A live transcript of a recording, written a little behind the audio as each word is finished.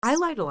I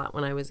lied a lot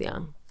when I was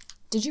young.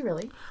 Did you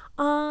really?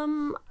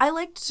 I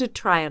liked to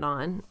try it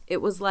on.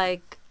 It was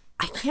like,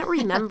 I can't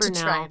remember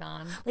now. Try it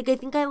on. Like, I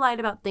think I lied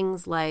about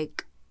things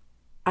like,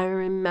 I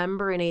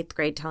remember in 8th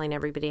grade telling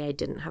everybody I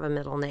didn't have a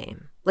middle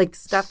name. Like,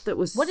 stuff that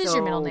was What is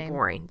your middle name?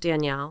 Boring.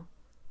 Danielle.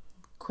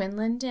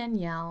 Quinlan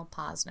Danielle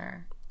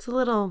Posner. It's a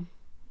little...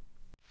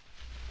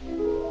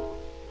 Truly?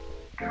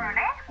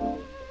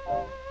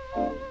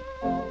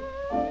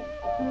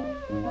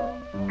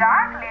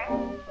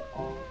 Darkly?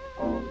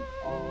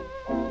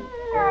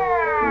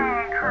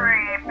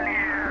 Creepy.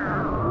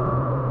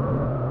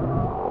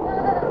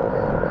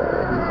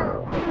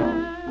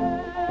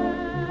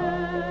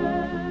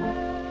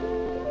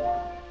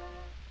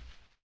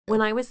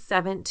 When I was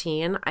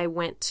 17, I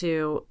went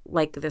to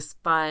like this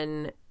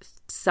fun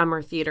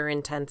summer theater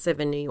intensive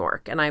in New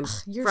York. And I'm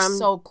You're from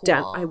so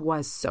cool. I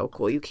was so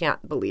cool. You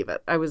can't believe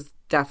it. I was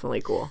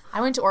definitely cool. I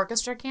went to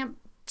orchestra camp.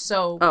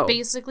 So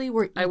basically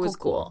we're equal I was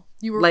cool.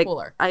 You were like,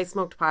 cooler. I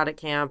smoked pot at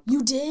camp.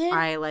 You did?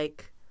 I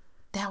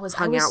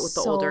hung out with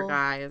the older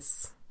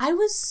guys. I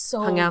was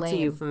so Hung out's a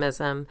lame.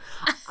 euphemism.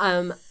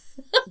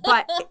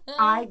 But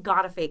I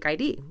got a fake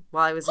ID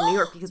while I was in New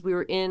York because we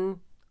were in,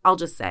 I'll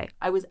just say,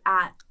 I was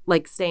at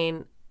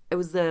it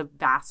was the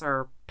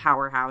Vassar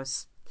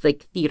Powerhouse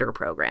like theater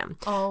program.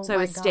 Oh, so I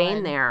was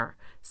staying there,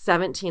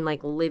 17,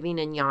 like living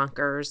in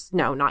Yonkers.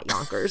 No, not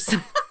Yonkers.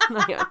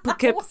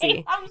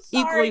 Poughkeepsie. Wait,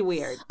 equally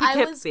weird.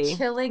 Poughkeepsie. I was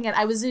killing it.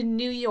 I was in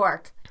New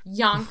York.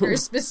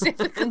 Yonkers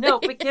specifically. No,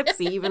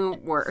 Poughkeepsie,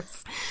 even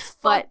worse.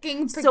 But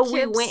Fucking so we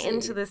went Poughkeepsie.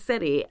 into the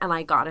city and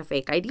I got a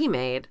fake ID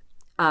made.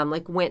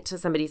 Went to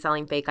somebody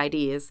selling fake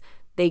IDs.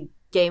 They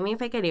gave me a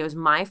fake ID. It was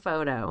my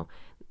photo.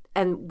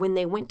 And when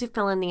they went to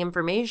fill in the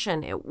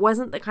information, it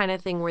wasn't the kind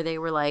of thing where they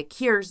were like,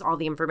 here's all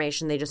the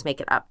information. They just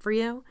make it up for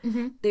you.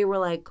 Mm-hmm. They were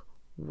like,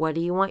 what do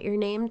you want your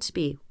name to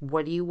be?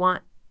 What do you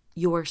want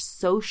your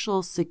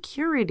social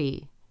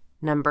security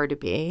number to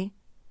be?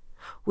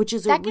 Which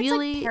is that a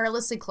really... gets like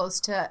perilously close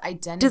to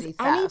identity Does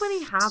theft.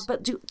 anybody have...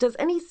 But does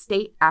any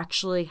state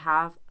actually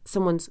have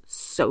someone's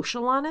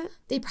social on it?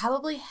 They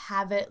probably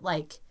have it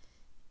like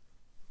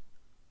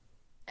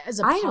as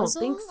a puzzle. I don't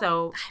think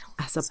so.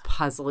 As a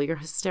puzzle, you're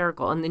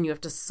hysterical, and then you have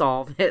to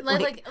solve it.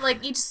 Like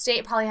each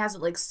state probably has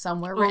it like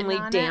somewhere written only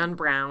on Dan it.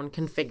 Brown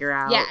can figure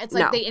out. Yeah, it's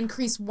like No. they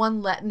increase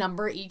one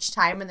number each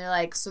time, and they're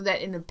like, so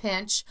that in a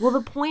pinch. Well,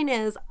 the point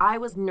is, I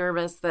was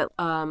nervous that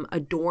a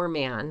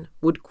doorman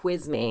would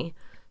quiz me,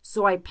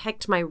 so I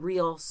picked my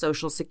real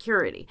social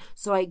security.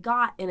 So I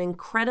got an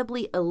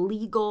incredibly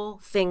illegal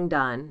thing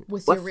done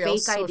With a your real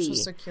fake social ID,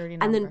 security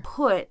and then number.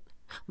 put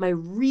my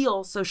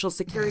real social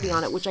security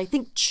on it, which I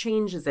think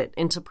changes it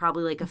into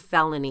probably like a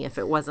felony if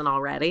it wasn't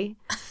already.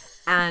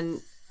 And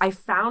I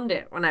found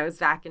it when I was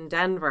back in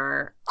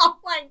Denver. Oh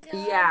my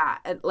God. Yeah,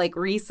 like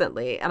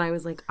recently. And I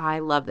was like, I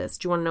love this.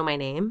 Do you want to know my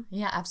name?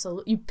 Yeah,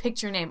 absolutely. You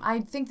picked your name.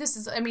 I think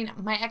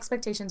my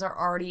expectations are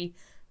already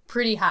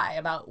pretty high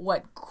about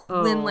what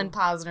Quinlan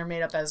Posner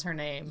made up as her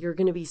name. You're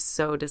going to be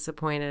so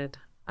disappointed.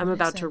 I'm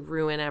about to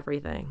ruin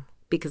everything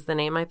because the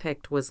name I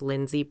picked was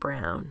Lindsey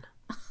Brown.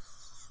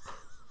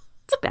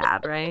 It's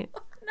bad, right?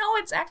 No,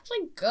 it's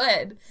actually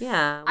good.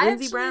 Yeah, I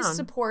Lindsey actually Brown.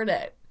 support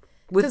it.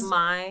 With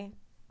my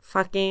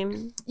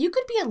fucking... You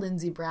could be a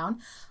Lindsey Brown.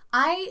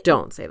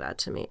 Don't say that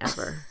to me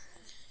ever.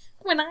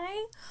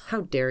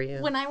 How dare you?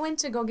 When I went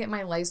to go get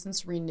my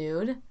license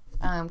renewed,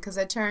 because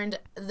I turned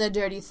the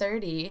dirty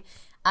 30,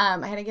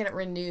 I had to get it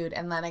renewed,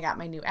 and then I got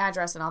my new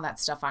address and all that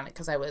stuff on it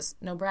because I was,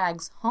 no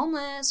brags,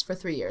 homeless for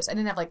 3 years. I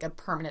didn't have like a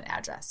permanent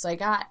address. So I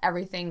got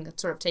everything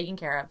sort of taken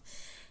care of.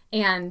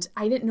 And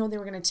I didn't know they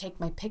were going to take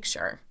my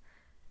picture.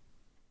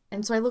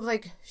 And so I look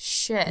like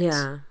shit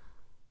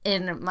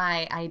in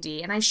my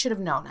ID. And I should have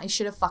known. I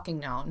should have fucking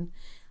known.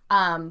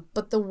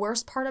 But the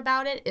worst part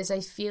about it is I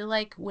feel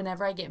like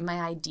whenever I get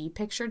my ID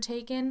picture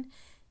taken,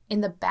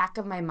 in the back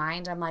of my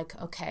mind, I'm like,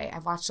 okay,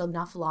 I've watched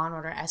enough Law &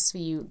 Order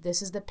SVU.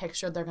 This is the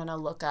picture they're going to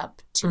look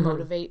up to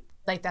motivate.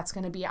 Like, that's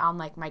going to be on,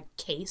 like, my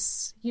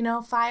case,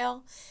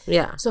 file.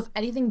 Yeah. So if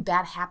anything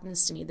bad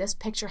happens to me, this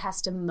picture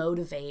has to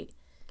motivate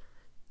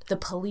the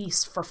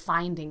police for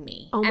finding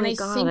me. Oh and my I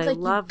God, think I like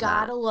love you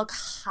gotta that. look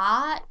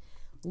hot,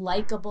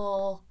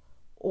 likable,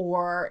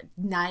 or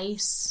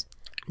nice.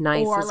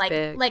 Nice or is like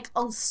big. like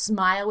a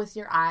smile with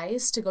your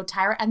eyes to go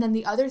tire. And then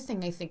the other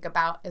thing I think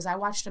about is I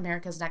watched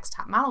America's Next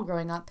Top Model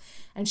growing up,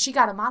 and she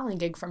got a modeling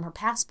gig from her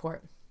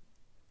passport.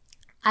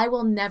 I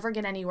will never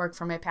get any work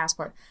from my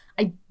passport.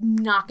 I'm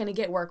not going to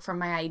get work from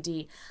my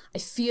ID. I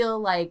feel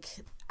like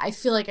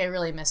I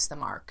really missed the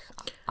mark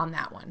on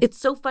that one. It's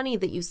so funny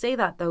that you say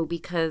that, though,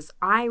 because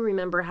I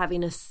remember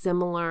having a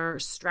similar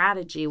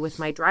strategy with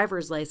my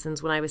driver's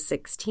license when I was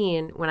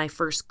 16. When I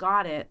first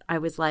got it, I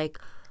was like,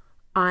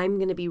 I'm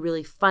going to be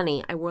really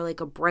funny. I wore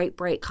like a bright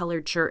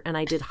colored shirt and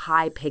I did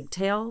high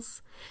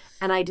pigtails.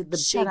 And I did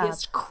the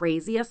biggest,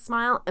 craziest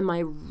smile. And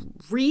my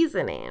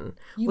reasoning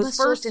was,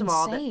 first of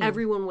all, that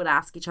everyone would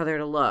ask each other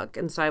to look.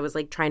 And so I was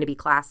like trying to be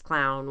class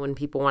clown when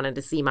people wanted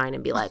to see mine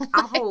and be like,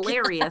 I'm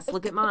hilarious.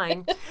 Look at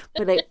mine.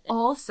 But I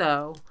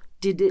also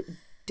did it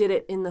did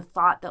it in the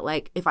thought that,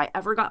 like, if I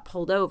ever got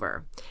pulled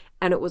over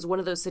and it was one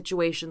of those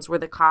situations where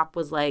the cop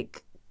was,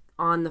 like,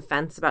 on the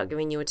fence about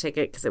giving you a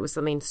ticket because it was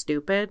something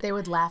stupid. They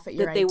would laugh at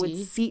your that ID. They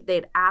would see,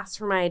 they'd ask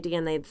for my ID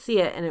and they'd see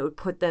it and it would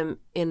put them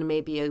in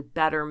maybe a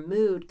better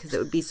mood because it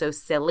would be so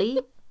silly.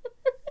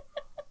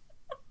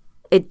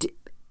 It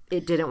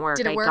didn't work.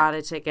 Did it work? I got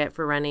a ticket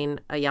for running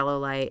a yellow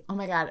light. Oh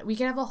my God. We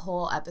could have a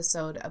whole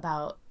episode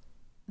about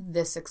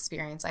this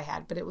experience I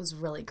had, but it was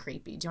really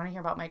creepy. Do you want to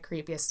hear about my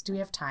creepiest? Do we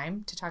have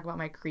time to talk about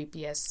my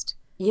creepiest?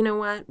 You know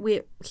what?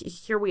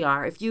 Here we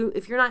are. If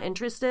you're not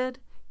interested,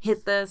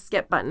 hit the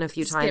skip button a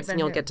few times and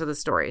you'll get to the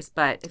stories.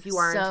 But if you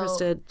are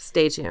interested,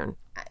 stay tuned.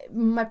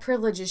 My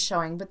privilege is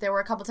showing, but there were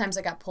a couple times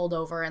I got pulled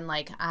over and,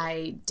 like,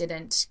 I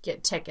didn't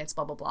get tickets,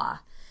 blah, blah, blah.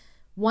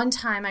 One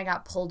time I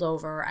got pulled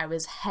over. I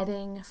was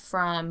heading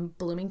from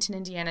Bloomington,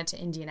 Indiana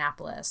to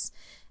Indianapolis,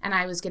 and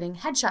I was getting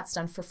headshots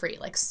done for free.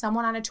 Like,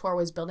 someone on a tour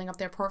was building up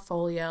their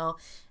portfolio,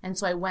 and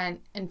so I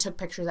went and took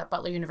pictures at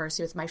Butler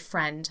University with my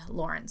friend,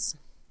 Lawrence.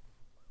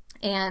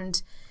 And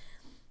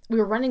we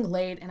were running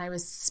late, and I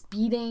was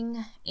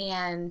speeding,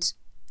 and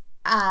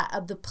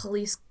the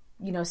police,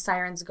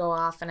 sirens go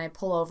off, and I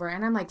pull over,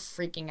 and I'm, like,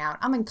 freaking out.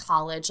 I'm in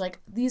college.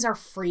 Like, these are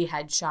free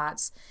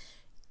headshots.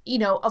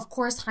 Of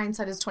course,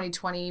 hindsight is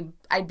 20/20.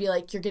 I'd be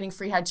like, you're getting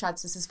free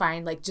headshots. This is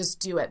fine. Like,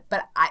 just do it.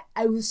 But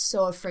I was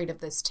so afraid of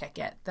this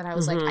ticket that I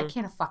was like, I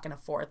can't fucking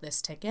afford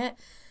this ticket.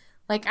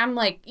 Like, I'm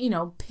like,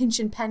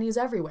 pinching pennies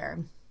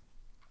everywhere.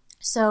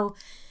 So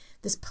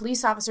this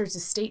police officer is a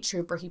state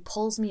trooper. He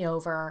pulls me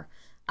over,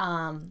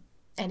 and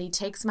he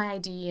takes my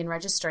ID and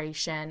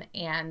registration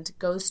and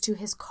goes to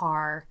his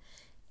car.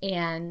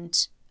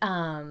 And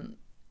I'm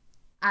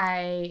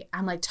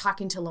like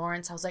talking to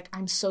Lawrence. I was like,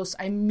 I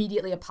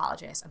immediately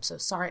apologized. I'm so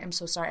sorry.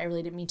 I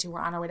really didn't mean to. We're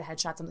on our way to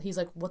headshots. He's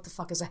like, what the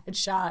fuck is a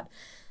headshot?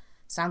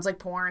 Sounds like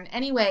porn.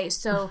 Anyway,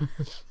 so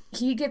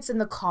he gets in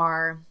the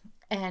car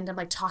and I'm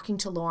like talking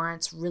to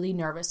Lawrence, really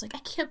nervous. Like, I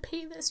can't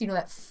pay this.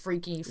 That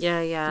freaky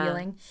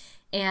feeling.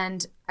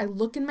 And I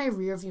look in my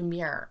rearview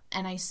mirror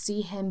and I see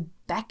him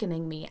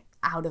beckoning me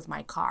out of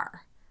my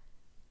car.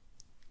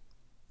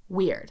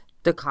 Weird.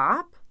 The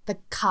cop? The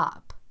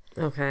cop.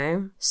 Okay.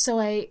 So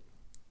I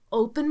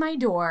open my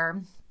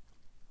door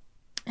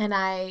and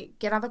I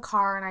get out of the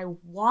car and I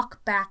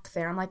walk back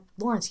there. I'm like,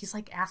 Lawrence, he's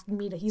like asking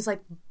me to, he's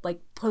like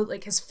put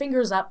like his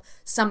fingers up,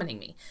 summoning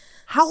me.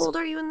 How old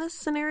are you in this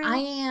scenario? I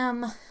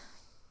am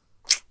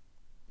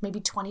maybe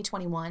 20,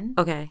 21.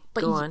 Okay,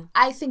 but go on.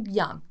 I think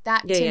young.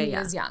 That to me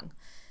is young.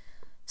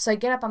 So I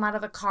get up, I'm out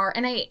of the car,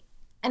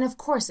 and of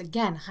course,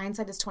 again,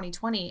 hindsight is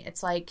 20/20.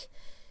 It's like,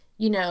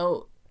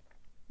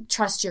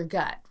 trust your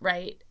gut,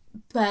 right?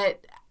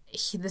 But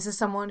this is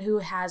someone who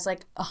has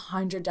like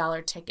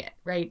 $100 ticket,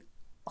 right?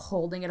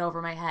 Holding it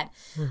over my head.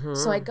 Mm-hmm.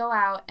 So I go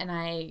out and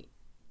I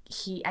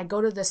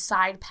go to the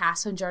side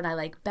passenger and I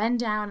like bend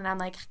down and I'm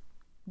like,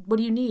 what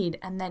do you need?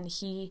 And then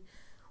he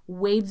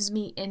waves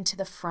me into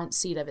the front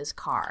seat of his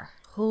car.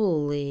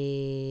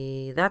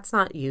 Holy, that's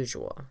not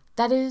usual.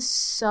 That is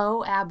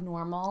so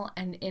abnormal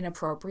and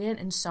inappropriate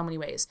in so many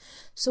ways.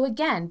 So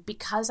again,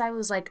 because I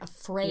was like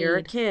afraid. You're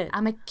a kid.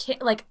 I'm a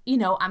kid. Like,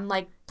 I'm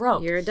like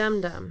broke. You're a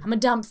dum-dum.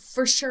 I'm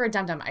for sure a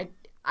dum-dum.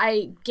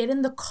 I get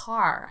in the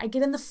car. I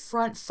get in the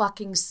front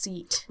fucking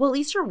seat. Well, at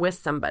least you're with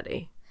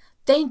somebody.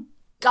 Thank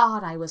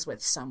God I was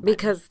with somebody.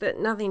 Because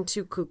nothing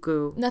too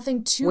cuckoo.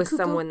 Nothing too with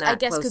cuckoo. Someone that I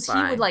guess because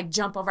he would like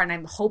jump over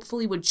and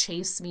hopefully would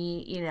chase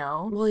me,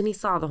 Well, and he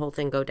saw the whole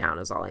thing go down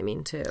is all I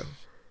mean too.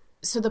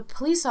 So the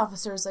police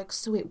officer is like,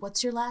 so wait,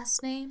 what's your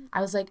last name?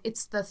 I was like,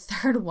 it's the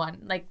third one.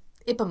 Like,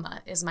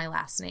 Ipama is my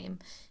last name.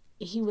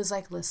 He was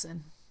like,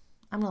 listen,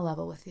 I'm going to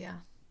level with you.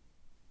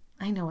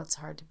 I know it's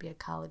hard to be a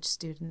college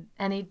student.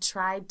 And he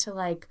tried to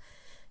like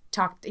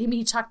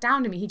he talked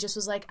down to me. He just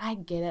was like, I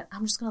get it.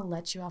 I'm just going to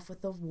let you off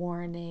with a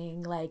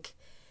warning. Like,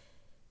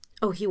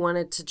 oh, he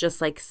wanted to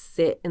just like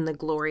sit in the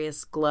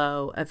glorious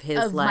glow of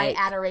his my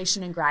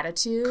adoration and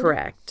gratitude.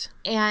 Correct.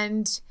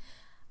 And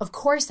of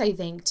course I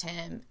thanked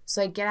him.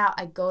 So I get out,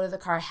 I go to the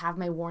car, I have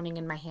my warning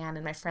in my hand,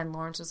 and my friend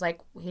Lawrence was like,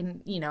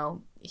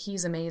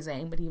 he's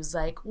amazing, but he was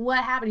like,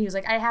 what happened? He was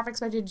like, I half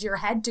expected your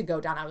head to go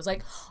down. I was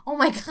like, oh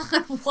my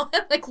God,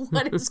 what? Like,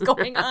 what is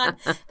going on?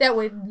 That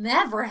would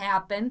never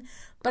happen.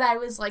 But I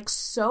was like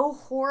so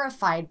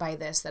horrified by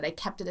this that I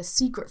kept it a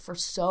secret for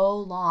so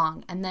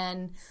long. And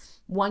then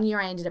one year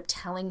I ended up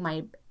telling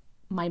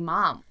my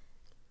mom,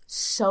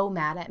 so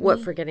mad at me.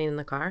 What, for getting in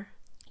the car?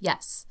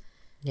 Yes.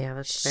 Yeah,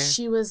 that's fair.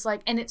 She was like,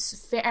 and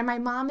it's fair. And my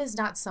mom is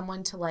not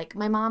someone to like,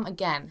 my mom,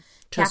 again,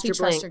 trust Kathy, your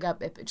trust blink. your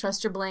gut,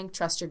 trust your blink,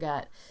 trust your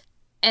gut.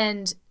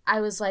 And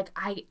I was like,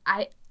 I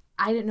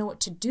didn't know what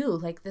to do.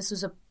 Like, this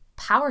was a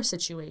power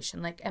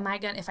situation. Like, am I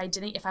going to,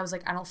 if I was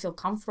like, I don't feel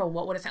comfortable,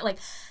 what would it feel like?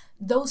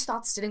 Those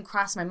thoughts didn't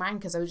cross my mind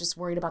because I was just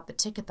worried about the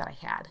ticket that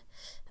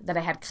I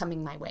had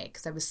coming my way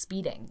because I was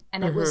speeding.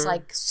 And it was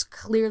like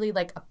clearly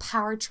like a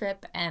power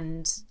trip.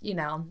 And,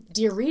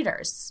 dear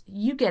readers,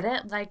 you get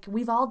it. Like,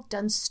 we've all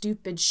done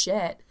stupid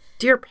shit.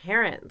 Dear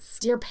parents.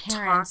 Dear Talk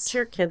parents. to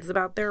your kids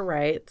about their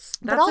rights.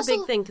 But That's also- a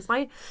big thing because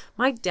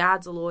my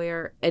dad's a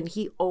lawyer, and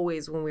he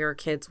always, when we were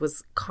kids,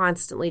 was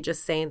constantly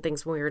just saying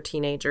things when we were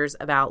teenagers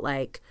about,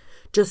 like,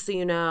 just so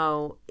you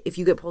know, if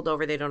you get pulled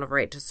over, they don't have a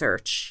right to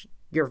search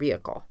your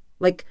vehicle.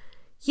 Like,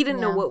 he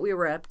didn't know what we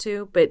were up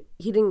to, but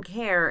he didn't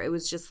care. It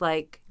was just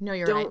like, Know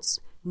your don't rights.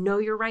 know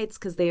your rights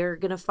because they are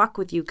going to fuck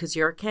with you because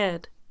you're a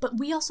kid. But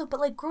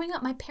like growing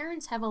up, my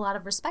parents have a lot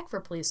of respect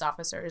for police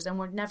officers, and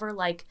we're never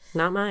like,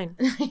 Not mine.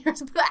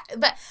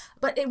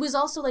 but it was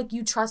also like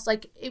you trust,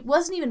 like it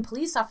wasn't even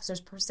police officers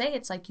per se.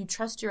 It's like you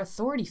trust your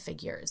authority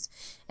figures,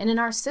 and in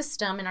our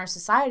system, in our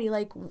society,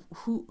 like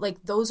who,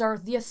 like those are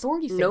the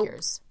authority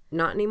figures.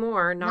 Not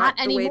anymore. Not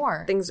the anymore.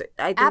 Way things.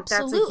 I think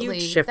Absolutely. that's a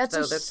huge shift, That's a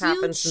though. That's huge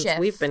happened since shift.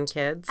 we've been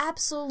kids.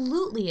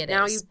 Absolutely, it is.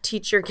 Now you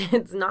teach your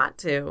kids not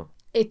to.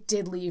 It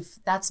did leave.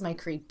 That's my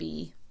creep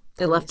B.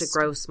 They left a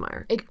gross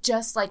mark. It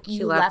just like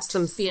you left left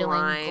some feeling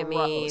slimy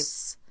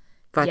gross.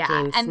 Fucking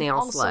and snail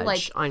also, sludge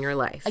like, on your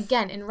life.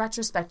 Again, in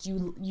retrospect,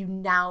 you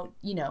now,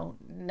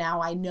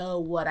 now I know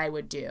what I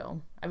would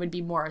do. I would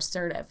be more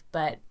assertive,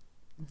 but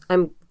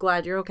I'm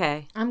glad you're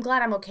okay. I'm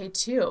glad I'm okay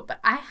too. But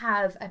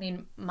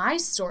my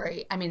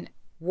story,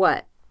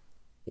 What?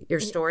 Your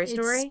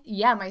story?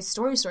 Yeah, my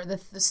story. The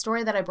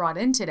story that I brought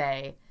in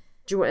today.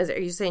 Are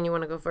you saying you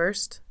want to go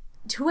first?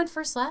 Who went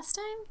first last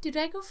time? Did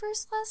I go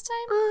first last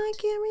time? I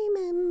can't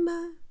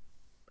remember.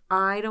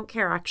 I don't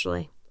care,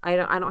 actually. I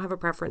don't have a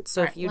preference.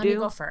 So if you let do, me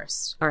go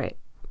first. All right.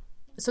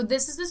 So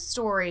this is the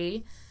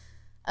story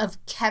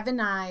of Kevin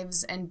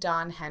Ives and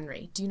Don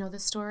Henry. Do you know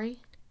this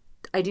story?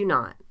 I do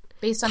not.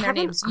 Based on Kevin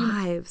their names,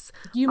 Ives.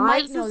 You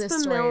might Ives know is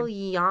this story.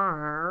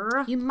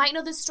 familiar. You might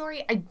know this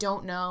story. I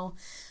don't know.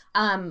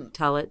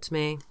 Tell it to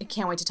me. I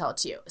can't wait to tell it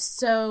to you.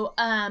 So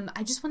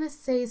I just want to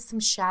say some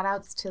shout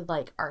outs to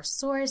like our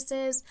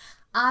sources.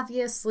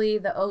 Obviously,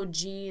 the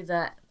OG,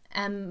 the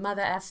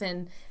mother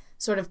effing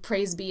sort of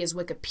praise be is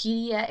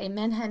Wikipedia.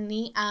 Amen,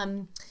 honey.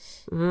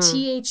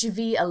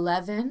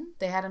 THV11,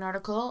 they had an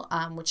article,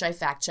 which I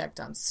fact checked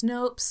on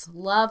Snopes.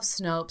 Love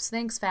Snopes.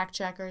 Thanks, fact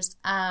checkers.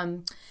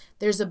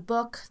 There's a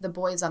book, The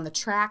Boys on the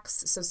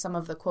Tracks. So some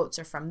of the quotes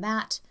are from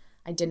that.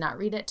 I did not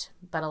read it,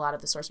 but a lot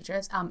of the source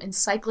materials.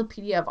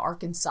 Encyclopedia of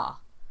Arkansas.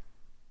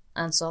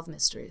 Unsolved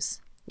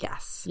Mysteries.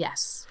 Yes.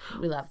 Yes,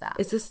 we love that.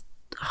 Is this...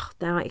 Oh,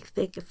 now I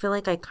feel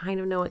like I kind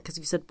of know it because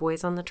you said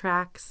Boys on the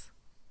Tracks.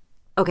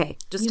 Okay,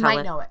 just tell it. You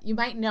might know it. You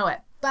might know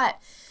it.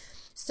 But,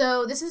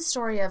 so this is a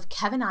story of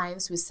Kevin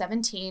Ives, who was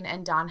 17,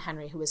 and Don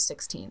Henry, who was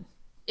 16.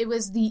 It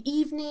was the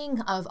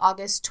evening of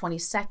August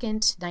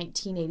 22nd,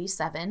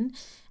 1987,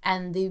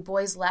 and the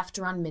boys left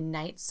around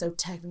midnight, so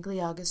technically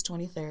August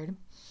 23rd,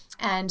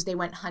 and they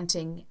went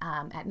hunting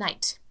at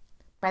night.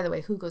 By the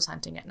way, who goes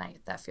hunting at night?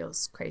 That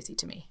feels crazy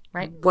to me,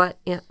 right? What?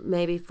 Yeah,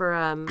 maybe for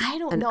I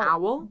don't know.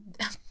 owl?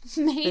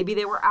 Maybe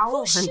they were owl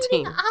Who's hunting.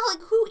 shooting owl?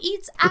 Like, who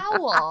eats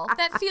owl?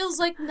 That feels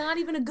like not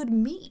even a good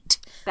meat.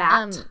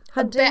 Bat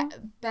hunting?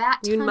 Bat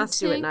You hunting. must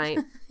do at night.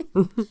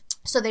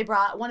 So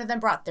one of them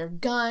brought their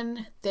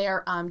gun,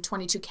 their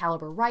 .22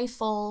 caliber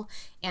rifle,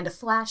 and a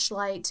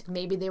flashlight.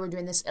 Maybe they were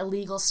doing this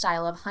illegal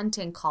style of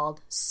hunting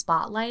called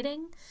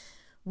spotlighting,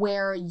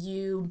 where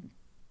you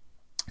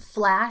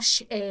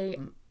flash a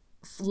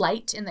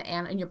light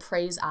in your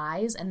prey's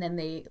eyes, and then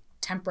they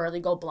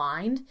temporarily go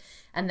blind,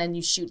 and then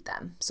you shoot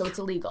them. So it's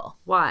illegal.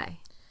 Why?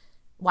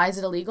 Why is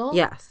it illegal?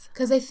 Yes.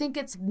 Because I think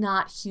it's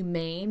not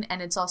humane,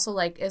 and it's also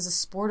like as a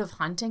sport of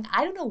hunting.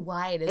 I don't know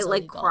why it is It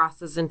illegal.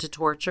 crosses into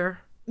torture.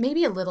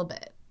 Maybe a little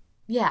bit.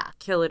 Yeah.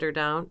 Kill it or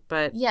don't,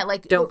 but Yeah,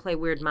 like don't play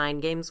weird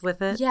mind games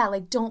with it. Yeah,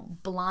 like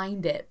don't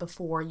blind it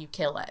before you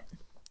kill it.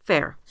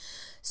 Fair.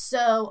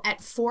 So at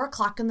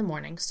 4:00 in the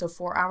morning, so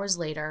 4 hours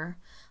later,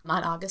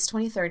 on August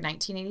 23rd,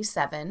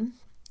 1987,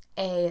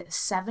 a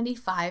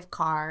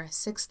 75-car,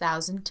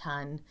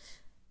 6,000-ton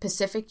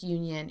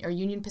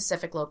Union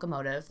Pacific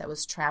locomotive that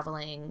was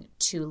traveling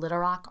to Little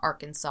Rock,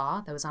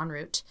 Arkansas, that was en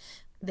route.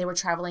 They were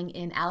traveling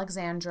in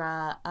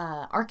Alexandria,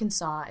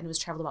 Arkansas, and it was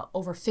traveled about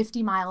over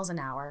 50 miles an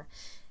hour,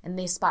 and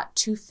they spot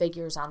two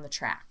figures on the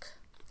track.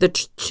 The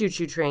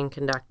choo-choo train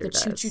conductor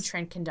does. The choo-choo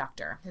train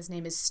conductor. His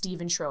name is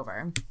Stephen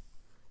Shrover.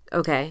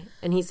 Okay,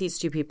 and he sees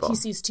two people. He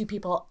sees two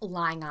people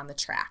lying on the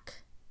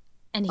track.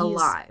 And he's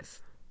alive.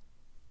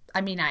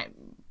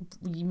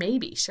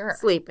 Maybe, sure.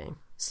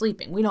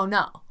 Sleeping. We don't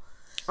know.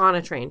 On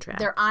a train track.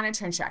 They're on a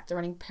train track. They're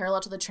running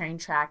parallel to the train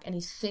track, and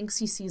he thinks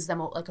he sees them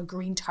like a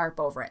green tarp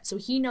over it. So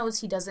he knows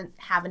he doesn't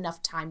have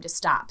enough time to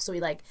stop. So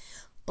he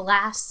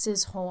blasts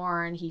his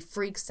horn. He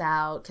freaks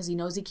out because he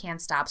knows he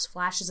can't stop.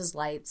 Flashes his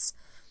lights.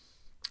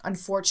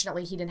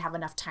 Unfortunately, he didn't have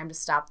enough time to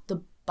stop.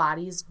 The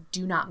bodies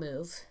do not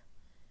move.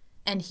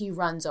 And he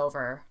runs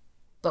over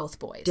both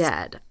boys.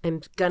 Dead.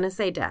 I'm going to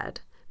say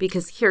dead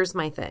because here's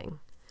my thing.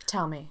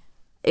 Tell me.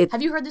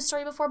 Have you heard this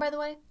story before, by the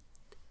way?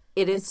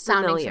 It's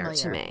familiar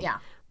to me. Yeah.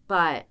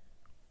 But,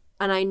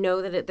 and I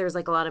know that there's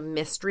a lot of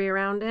mystery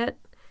around it.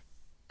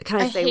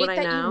 Can I say what I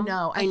know? You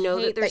know. I know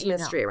that there's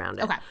mystery around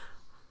it. Okay.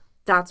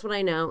 That's what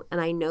I know.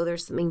 And I know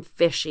there's something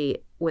fishy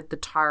with the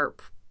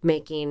tarp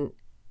making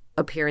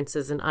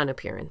appearances and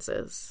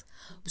unappearances.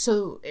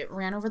 So it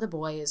ran over the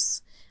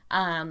boys.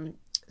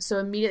 So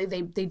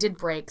immediately they did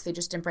break. They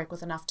just didn't break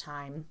with enough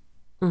time.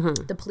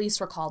 Mm-hmm. The police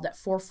were called at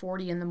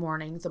 4:40 in the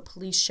morning. The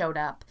police showed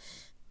up.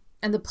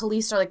 And the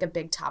police are like a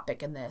big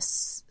topic in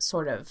this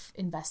sort of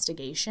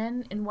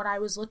investigation in what I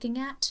was looking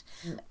at.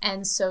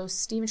 And so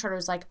Steven Trotter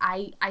was like,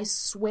 I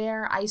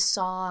swear I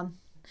saw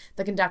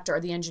the conductor or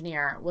the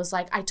engineer was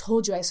like, I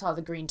told you I saw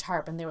the green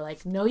tarp. And they were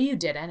like, no, you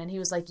didn't. And he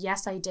was like,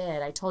 yes, I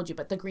did. I told you.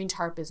 But the green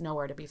tarp is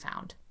nowhere to be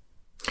found.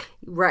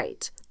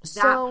 Right.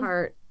 That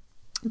part.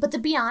 But to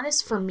be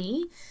honest, for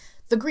me,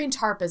 the green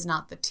tarp is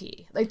not the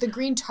tea. Like the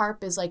green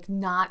tarp is like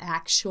not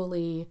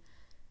actually,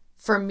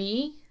 for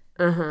me,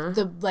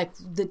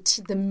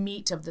 the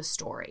meat of the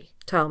story.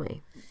 Tell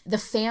me. The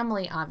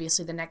family,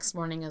 obviously, the next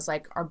morning is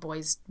like, our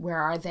boys, where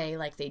are they?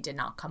 Like, they did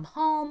not come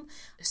home.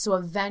 So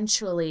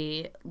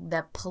eventually,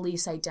 the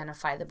police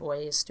identify the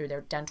boys through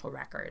their dental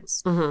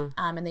records.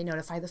 And they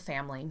notify the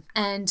family.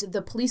 And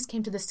the police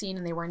came to the scene,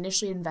 and they were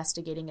initially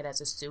investigating it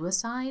as a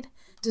suicide,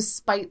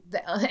 despite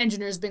the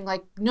engineers being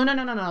like,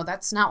 no,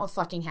 that's not what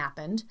fucking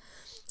happened.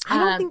 I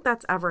don't think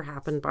that's ever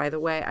happened, by the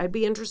way. I'd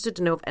be interested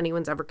to know if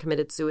anyone's ever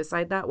committed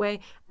suicide that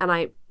way. And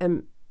I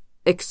am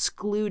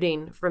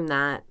excluding from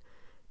that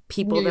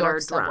people that are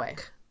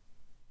drunk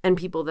and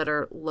people that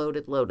are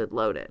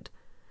loaded.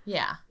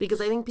 Yeah. Because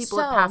I think people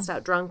have passed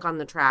out drunk on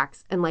the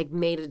tracks and like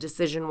made a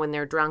decision when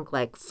they're drunk,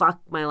 like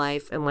fuck my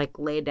life, and like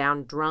lay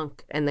down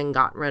drunk and then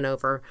got run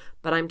over.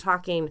 But I'm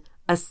talking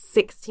a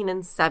 16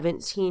 and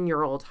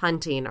 17-year-old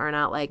hunting are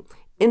not like,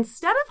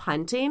 instead of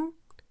hunting,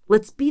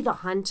 let's be the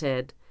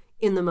hunted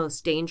in the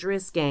most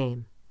dangerous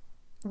game.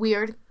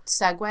 Weird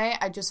segue.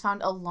 I just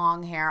found a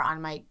long hair on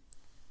my...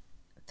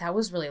 That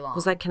was really long.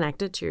 Was that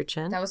connected to your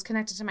chin? That was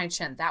connected to my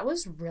chin. That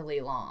was really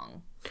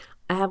long.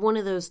 I have one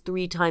of those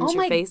 3 times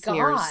your face mirrors.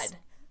 Oh my God.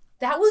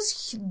 That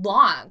was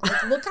long.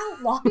 Like, look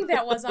how long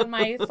that was on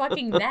my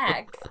fucking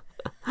neck.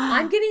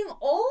 I'm getting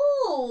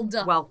old.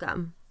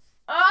 Welcome.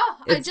 Oh,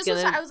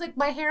 I was like,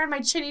 my hair on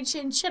my chinny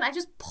chin. I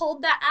just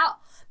pulled that out.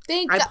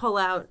 I pull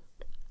out.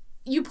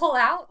 You pull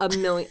out? I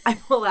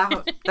pull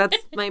out. That's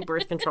my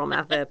birth control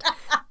method.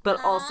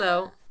 But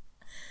also,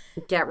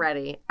 get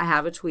ready. I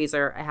have a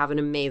tweezer. I have an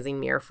amazing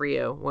mirror for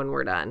you when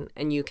we're done.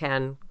 And you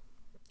can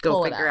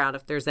go figure out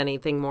if there's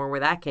anything more where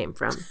that came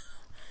from.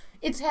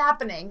 It's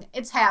happening.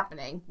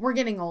 We're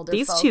getting older,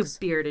 These folks. Two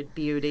bearded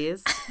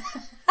beauties.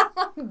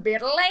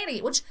 Bearded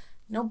lady. Which,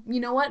 no,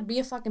 you know what? Be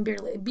a fucking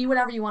bearded lady. Be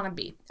whatever you want to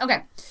be.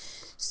 Okay.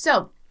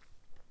 So...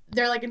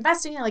 they're like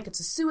investigating like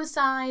it's a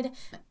suicide,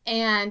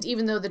 and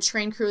even though the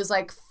train crew is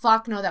like,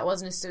 fuck no, that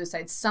wasn't a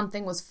suicide,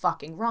 something was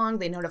fucking wrong.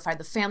 They notified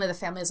the family. The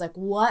family is like,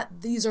 what?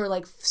 These are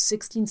like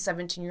 16,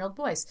 17-year-old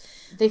boys.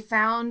 They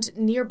found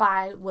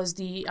nearby was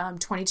the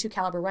 .22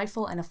 caliber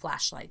rifle and a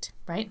flashlight,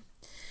 right?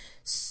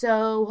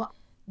 So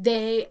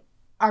they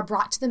are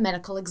brought to the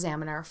medical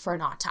examiner for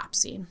an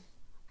autopsy.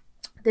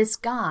 This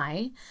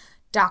guy,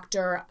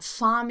 Dr.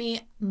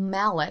 Fahmy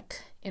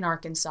Malik in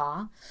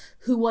Arkansas,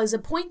 who was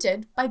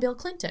appointed by Bill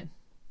Clinton.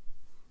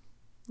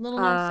 Little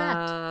known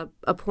fact.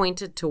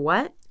 Appointed to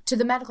what? To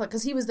the medical,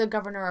 because he was the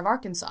governor of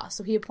Arkansas,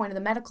 so he appointed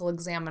the medical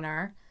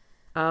examiner.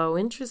 Oh,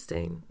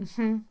 interesting.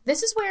 Mm-hmm.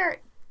 This is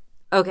where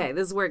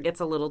it gets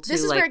a little too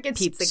like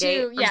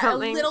Pizzagate or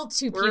something. A little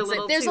too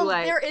pizza.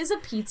 There is a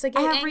Pizzagate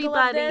angle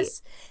of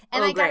this,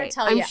 and I gotta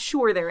tell you, I'm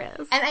sure there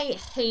is, and I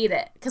hate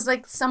it because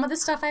like some of the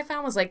stuff I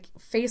found was like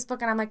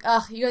Facebook, and I'm like,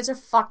 ugh, you guys are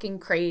fucking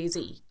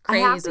crazy. I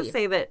have to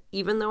say that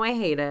even though I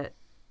hate it,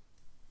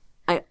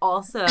 I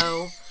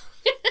also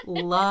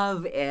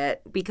love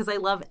it because I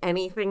love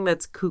anything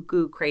that's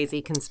cuckoo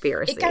crazy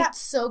conspiracy. It got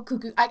so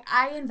cuckoo.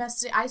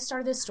 I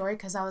started this story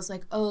because I was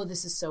like, oh,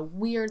 this is so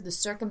weird. The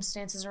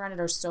circumstances around it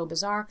are so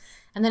bizarre.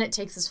 And then it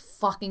takes this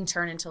fucking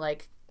turn into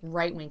like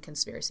right-wing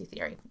conspiracy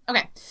theory.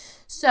 Okay.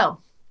 So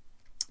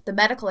the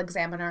medical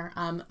examiner,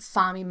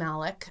 Fahmy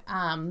Malik,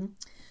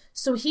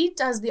 so he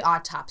does the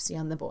autopsy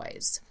on the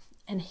boys.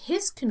 And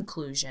his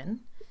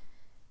conclusion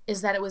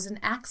is that it was an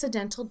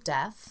accidental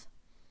death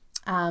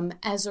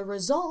as a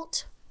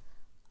result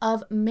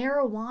of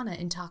marijuana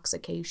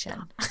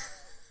intoxication.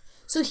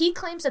 So he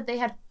claims that they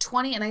had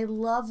 20, and I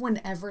love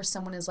whenever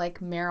someone is like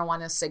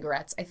marijuana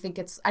cigarettes. I think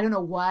I don't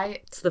know why.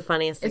 It's the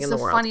funniest thing in the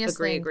world.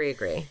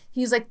 Agree.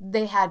 He's like,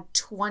 they had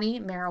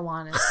 20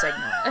 marijuana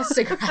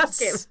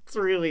cigarettes. Okay, it's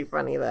really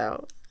funny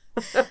though.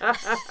 20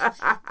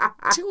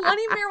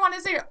 marijuana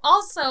cigarettes.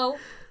 Also,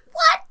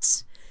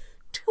 what?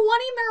 20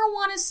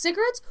 marijuana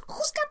cigarettes?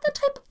 Who's got that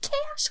type of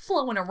cash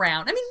flowing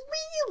around? I mean,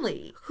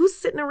 really? Who's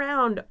sitting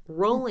around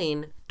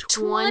rolling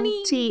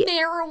 20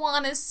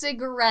 marijuana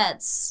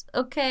cigarettes?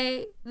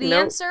 Okay. The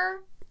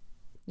answer?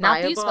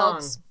 Not these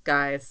folks.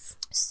 Guys.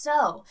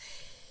 So.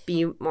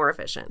 Be more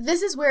efficient.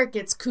 This is where it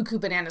gets cuckoo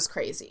bananas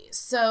crazy.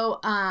 So,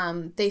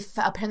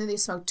 apparently they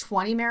smoked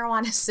 20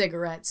 marijuana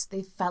cigarettes.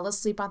 They fell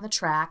asleep on the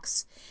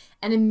tracks.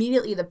 And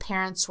immediately the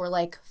parents were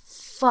like,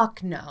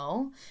 fuck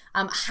no.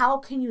 How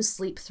can you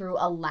sleep through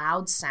a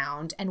loud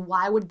sound, and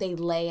why would they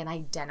lay in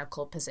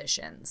identical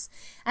positions?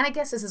 And I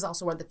guess this is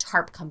also where the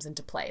tarp comes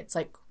into play. It's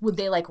like, would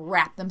they like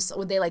wrap them?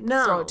 Would they like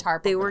throw a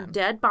tarp? They over were them?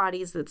 dead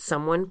bodies that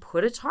someone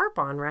put a tarp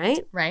on,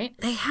 right? Right.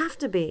 They have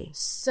to be.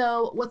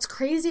 So what's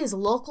crazy is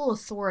local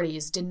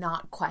authorities did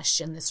not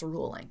question this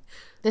ruling.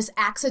 This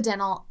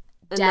accidental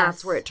death. And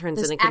that's where it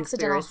turns into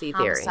conspiracy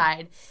theory.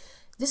 Homicide.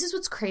 This is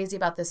what's crazy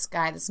about this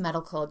guy, this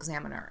medical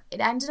examiner. It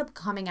ended up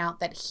coming out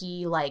that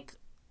he, like,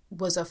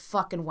 was a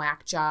fucking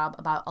whack job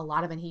about a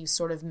lot of, and he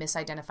sort of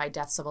misidentified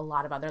deaths of a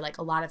lot of other, like,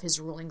 a lot of his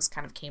rulings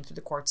kind of came through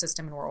the court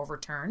system and were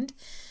overturned.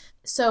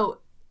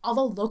 So,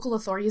 although local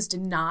authorities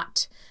did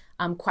not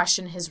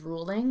question his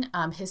ruling,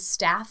 his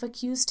staff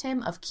accused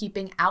him of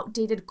keeping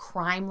outdated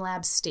crime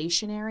lab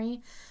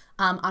stationery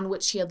on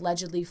which he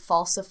allegedly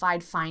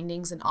falsified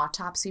findings and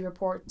autopsy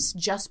reports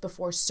just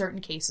before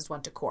certain cases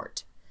went to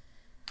court.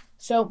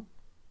 So,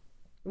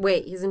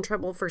 wait, he's in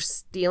trouble for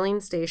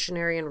stealing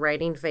stationery and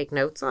writing fake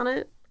notes on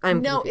it?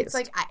 I'm confused. It's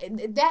like,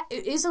 that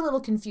is a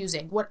little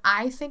confusing. What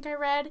I think I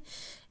read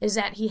is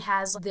that he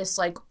has this,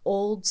 like,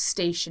 old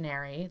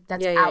stationery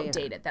that's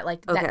outdated, that,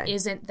 like,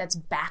 that's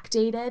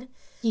backdated.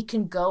 He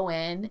can go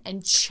in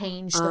and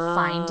change the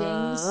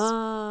findings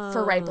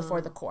for right before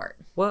the court.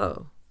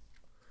 Whoa.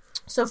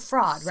 So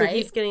fraud, so right? So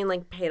he's getting,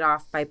 like, paid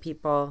off by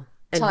people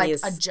and to, like,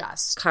 he's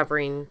adjust.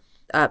 Covering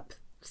up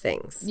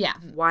things. Yeah.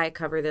 Why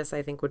cover this,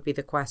 I think, would be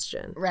the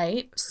question.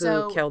 Right.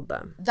 Who killed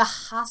them? The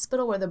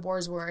hospital where the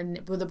boys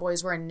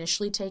were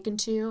initially taken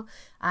to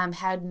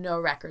had no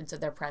records of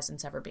their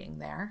presence ever being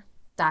there.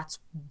 That's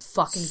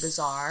fucking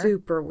bizarre.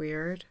 Super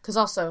weird. Because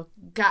also,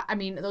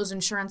 those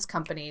insurance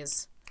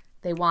companies,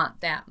 they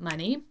want that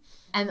money.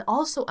 And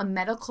also a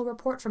medical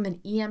report from an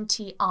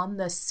EMT on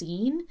the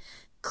scene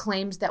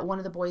claims that one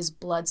of the boys'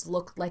 bloods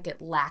looked like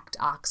it lacked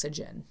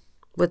oxygen.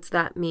 What's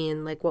that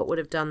mean? Like, what would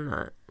have done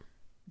that?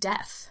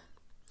 Death.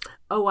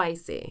 Oh, I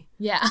see.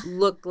 Yeah.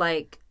 Look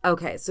like,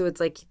 okay, so it's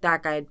like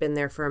that guy had been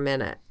there for a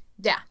minute.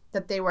 Yeah,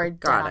 that they were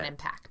dead on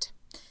impact.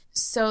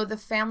 So the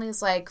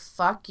family's like,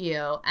 fuck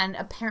you. And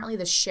apparently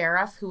the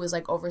sheriff who was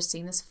like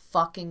overseeing this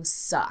fucking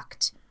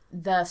sucked.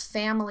 The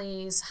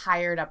families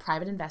hired a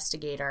private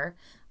investigator,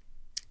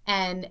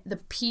 and the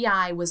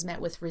PI was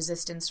met with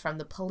resistance from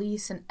the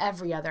police and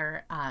every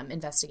other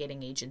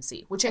investigating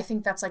agency, which I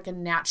think that's like a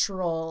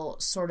natural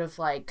sort of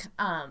like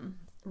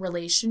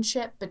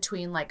relationship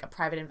between like a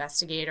private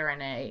investigator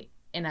and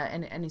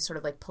any sort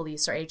of like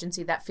police or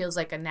agency. That feels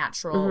like a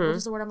natural, what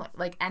is the word I'm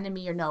like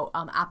enemy or no,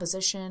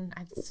 opposition.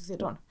 I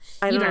don't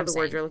know the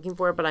word you're looking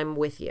for, but I'm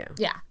with you.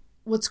 Yeah.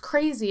 What's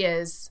crazy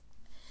is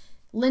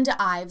Linda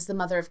Ives, the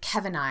mother of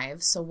Kevin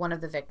Ives, so one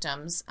of the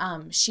victims,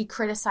 she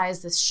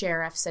criticized the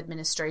sheriff's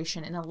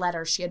administration in a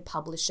letter she had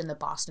published in the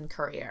Boston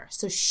Courier.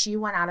 So she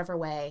went out of her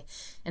way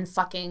and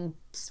fucking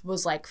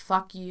was like,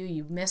 fuck you,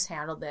 you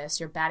mishandled this,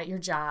 you're bad at your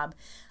job.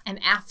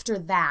 And after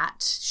that,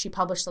 she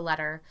published the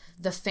letter.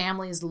 The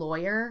family's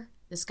lawyer,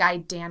 this guy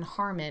Dan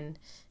Harmon,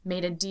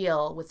 made a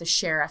deal with the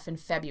sheriff in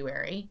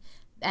February.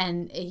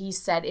 And he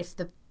said if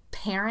the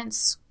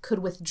parents could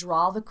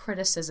withdraw the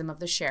criticism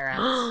of the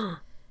sheriff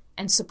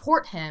and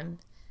support him,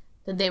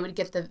 then they would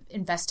get the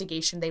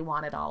investigation they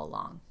wanted all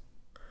along.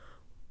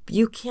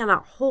 You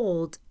cannot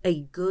hold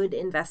a good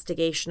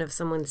investigation of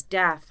someone's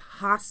death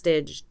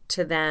hostage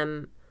to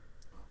them.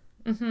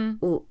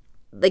 Mm-hmm.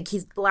 Like,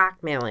 he's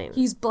blackmailing.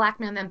 He's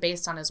blackmailing them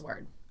based on his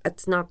word.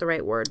 That's not the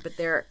right word, but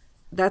it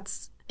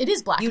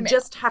is blackmail. You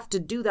just have to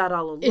do that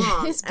all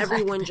along.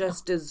 Everyone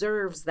just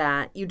deserves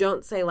that. You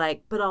don't say,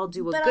 like, but I'll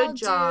do a good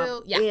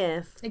job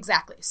if.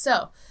 Exactly.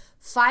 So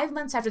 5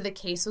 months after the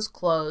case was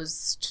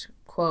closed,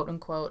 quote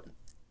unquote,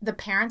 the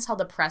parents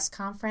held a press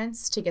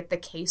conference to get the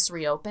case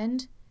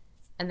reopened,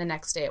 and the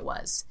next day it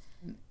was.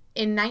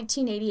 In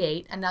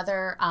 1988,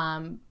 another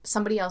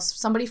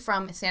somebody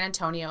from San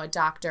Antonio, a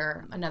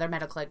doctor, another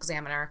medical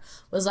examiner,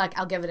 was like,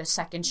 I'll give it a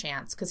second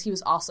chance, because he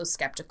was also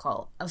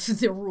skeptical of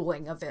the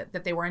ruling of it,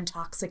 that they were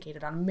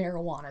intoxicated on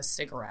marijuana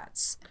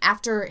cigarettes.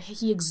 After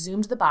he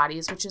exhumed the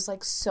bodies, which is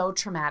like so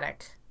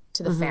traumatic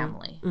to the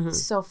family.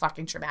 So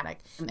fucking traumatic.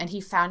 And he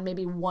found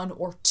maybe 1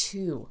 or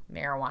 2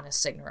 marijuana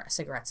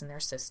cigarettes in their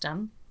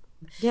system.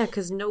 Yeah,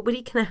 because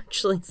nobody can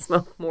actually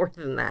smoke more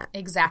than that.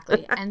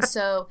 Exactly. And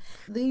so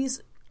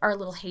these are a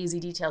little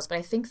hazy details, but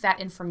I think that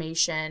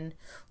information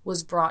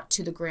was brought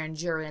to the grand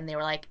jury, and they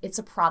were like, it's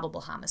a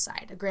probable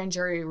homicide. A grand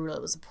jury ruled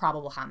it was a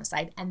probable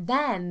homicide. And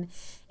then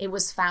it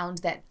was found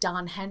that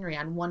Don Henry,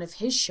 on one of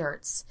his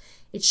shirts,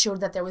 it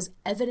showed that there was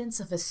evidence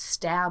of a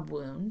stab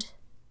wound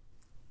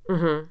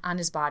on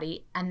his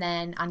body. And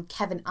then on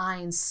Kevin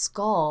Ives'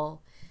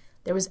 skull,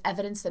 there was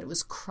evidence that it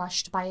was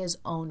crushed by his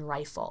own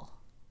rifle.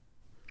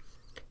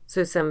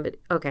 So someone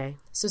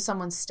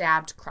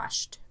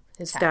crushed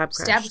his head.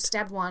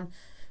 Stabbed one,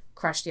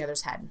 crushed the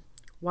other's head.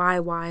 Why?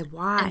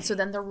 And so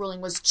then the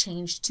ruling was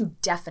changed to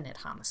definite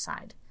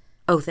homicide.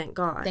 Oh, thank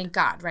God. Thank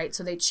God, right?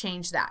 So they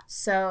changed that.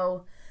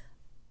 So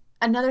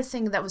Another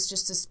thing that was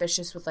just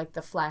suspicious with, like,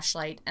 the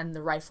flashlight and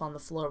the rifle on the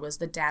floor was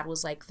the dad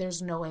was like, there's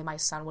no way my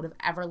son would have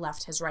ever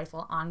left his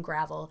rifle on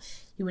gravel.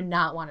 He would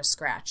not want to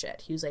scratch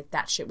it. He was like,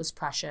 that shit was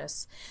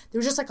precious. There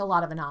was just, like, a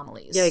lot of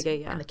anomalies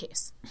in the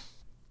case.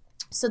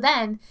 So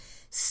then,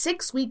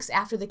 6 weeks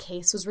after the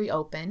case was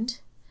reopened,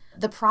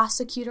 the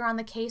prosecutor on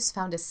the case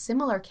found a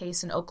similar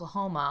case in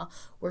Oklahoma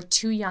where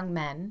 2 young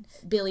men,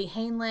 Billy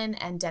Hanlon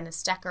and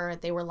Dennis Decker,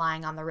 they were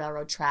lying on the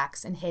railroad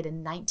tracks and hid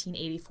in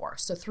 1984,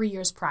 so 3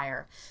 years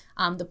prior.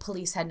 The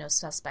police had no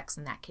suspects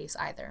in that case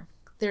either.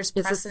 It's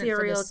a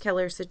serial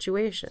killer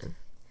situation.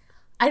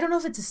 I don't know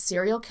if it's a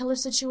serial killer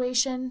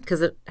situation.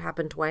 Because it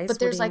happened twice? But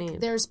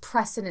there's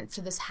precedent for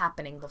this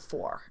happening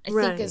before. I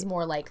think is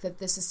more like that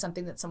this is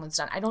something that someone's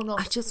done. I don't know.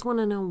 I just want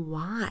to know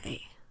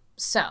why.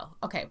 So,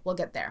 okay, we'll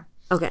get there.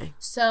 Okay.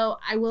 So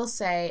I will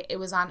say it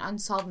was on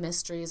Unsolved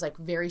Mysteries, like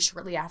very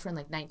shortly after in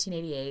like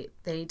 1988.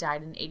 They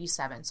died in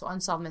 87. So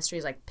Unsolved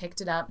Mysteries like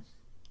picked it up.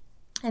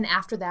 And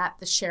after that,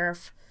 the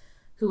sheriff,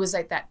 who was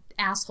like that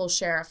asshole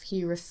sheriff,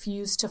 he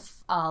refused to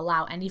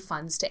allow any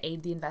funds to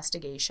aid the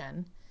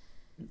investigation.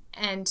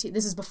 And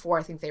this is before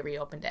I think they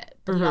reopened it.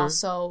 But he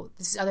also,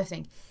 this is the other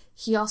thing,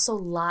 he also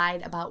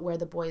lied about where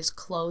the boys'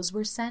 clothes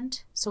were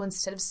sent. So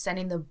instead of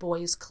sending the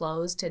boys'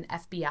 clothes to an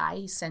FBI,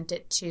 he sent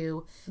it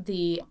to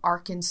the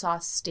Arkansas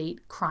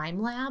State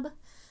Crime Lab.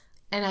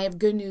 And I have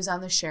good news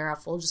on the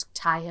sheriff. We'll just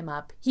tie him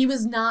up. He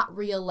was not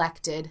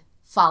reelected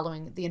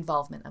following the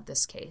involvement of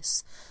this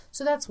case.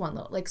 So that's one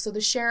little, like, so the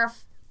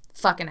sheriff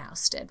fucking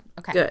ousted.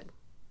 Okay. Good.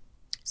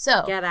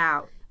 So. Get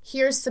out.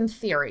 Here's some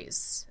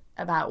theories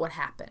about what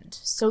happened.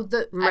 So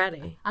I'm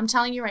ready. I'm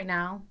telling you right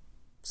now,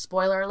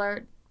 spoiler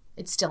alert,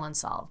 it's still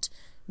unsolved.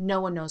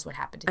 No one knows what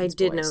happened to these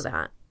boys. I did know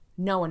that.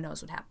 No one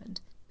knows what happened.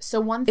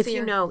 So one theory... If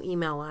you know,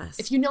 email us.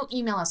 If you know,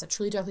 email us at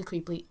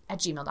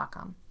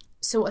trulydarklycreeply@gmail.com.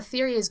 So a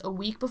theory is a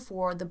week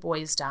before the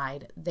boys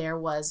died, there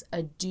was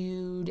a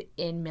dude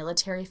in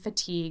military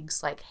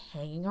fatigues, like,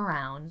 hanging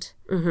around.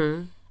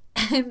 Mm-hmm.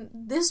 And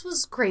this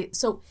was great.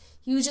 So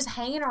he was just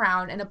hanging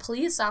around, and a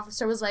police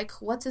officer was like,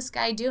 what's this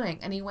guy doing?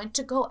 And he went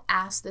to go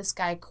ask this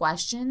guy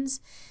questions,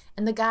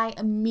 and the guy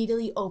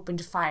immediately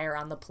opened fire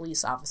on the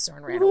police officer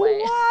and ran away.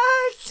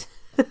 What?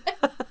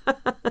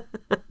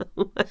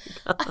 Oh my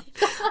God.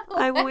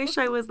 I wish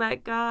I was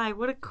that guy.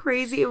 What a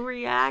crazy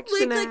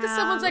reaction. Like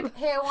someone's like,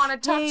 hey, I want to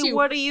talk to you.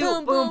 What are you?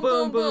 Boom, boom,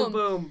 boom, boom,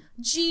 boom.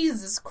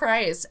 Jesus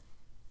Christ.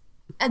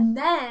 And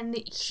then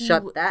he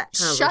shut that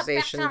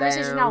conversation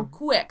down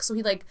quick. So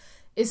he like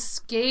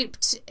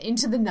escaped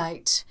into the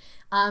night.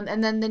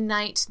 And then the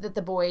night that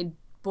the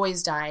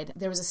boys died,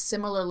 there was a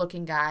similar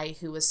looking guy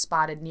who was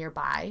spotted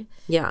nearby.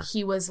 Yeah.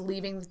 He was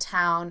leaving the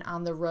town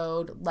on the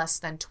road less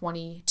than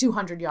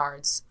 200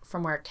 yards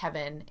from where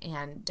Kevin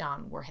and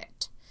Don were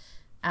hit.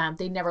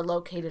 They never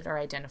located or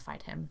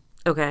identified him.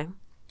 Okay.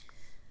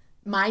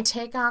 My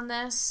take on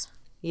this.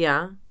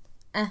 Yeah.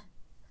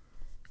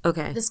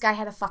 Okay. This guy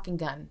had a fucking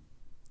gun.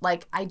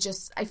 Like, I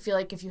feel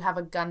like if you have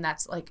a gun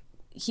that's like,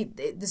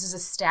 this is a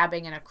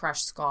stabbing and a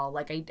crushed skull.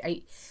 Like, there's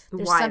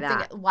why something.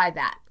 that? Why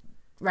that?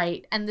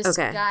 Right? And this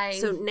guy.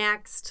 So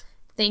next.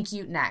 Thank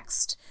you.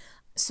 Next.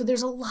 So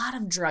there's a lot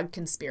of drug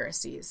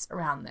conspiracies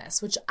around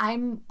this, which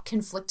I'm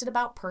conflicted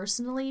about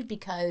personally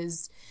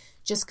because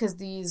just because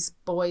these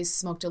boys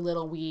smoked a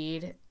little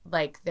weed,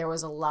 like, there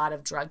was a lot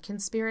of drug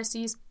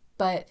conspiracies.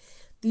 But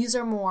these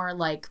are more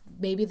like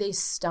maybe they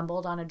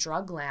stumbled on a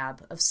drug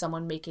lab of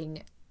someone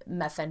making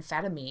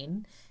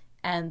methamphetamine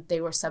and they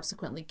were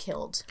subsequently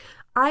killed.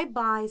 I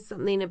buy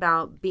something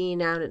about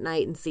being out at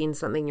night and seeing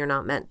something you're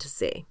not meant to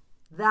see.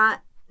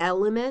 That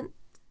element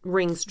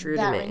rings true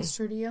to me. That rings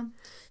true to you?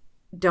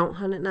 Don't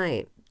hunt at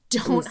night.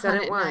 Don't said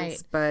hunt it at once,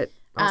 night. But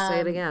I'll say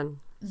it again.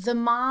 The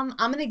mom,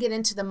 I'm going to get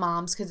into the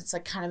moms because it's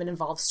like kind of an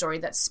involved story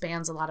that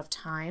spans a lot of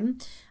time.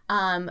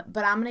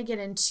 But I'm going to get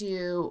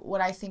into what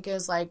I think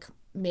is like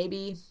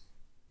maybe,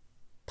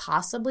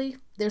 possibly,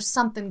 there's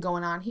something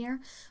going on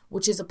here,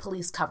 which is a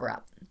police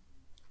cover-up.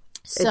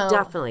 So, it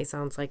definitely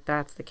sounds like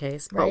that's the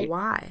case, but right?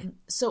 Why?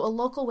 So a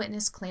local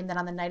witness claimed that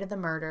on the night of the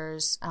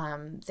murders,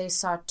 they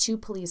saw 2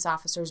 police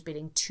officers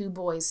beating 2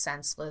 boys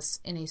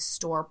senseless in a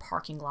store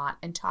parking lot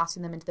and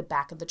tossing them into the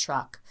back of the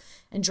truck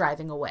and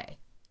driving away.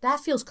 That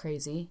feels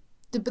crazy,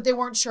 but they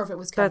weren't sure if it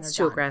was Kevin or John. That's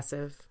too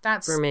aggressive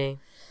for me.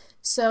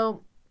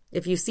 So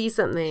if you see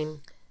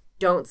something,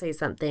 don't say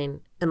something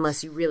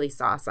unless you really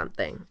saw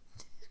something.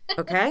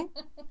 Okay?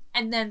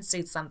 And then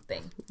say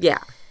something. Yeah.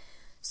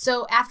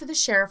 So after the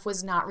sheriff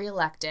was not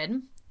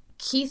reelected,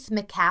 Keith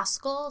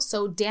McCaskill,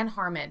 so Dan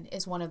Harmon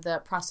is one of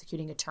the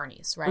prosecuting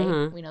attorneys, right?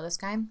 Mm-hmm. We know this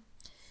guy.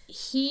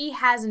 He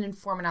has an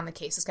informant on the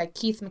case, this guy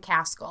Keith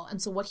McCaskill.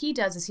 And so what he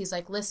does is he's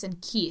like, listen,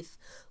 Keith,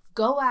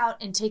 go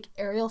out and take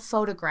aerial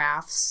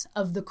photographs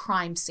of the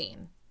crime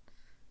scene.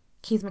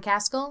 Keith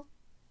McCaskill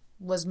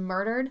was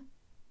murdered.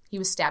 He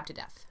was stabbed to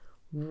death.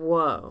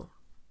 Whoa.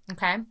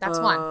 Okay, that's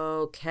one.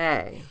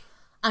 Okay.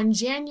 On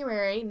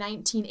January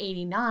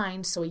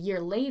 1989, so a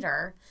year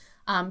later,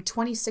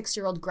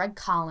 26-year-old Greg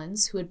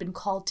Collins, who had been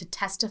called to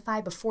testify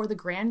before the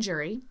grand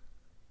jury,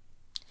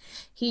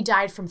 He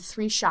died from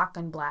 3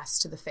 shotgun blasts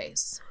to the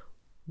face.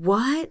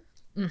 What?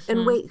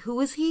 And wait, who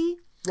was he?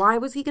 Why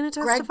was he going to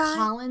testify? Greg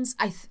Collins,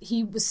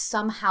 he was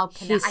somehow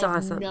connected. He saw I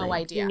have something. no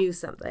idea. He knew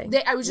something.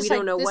 I was just we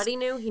don't know what he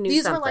knew. He knew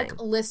these something. These were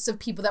like lists of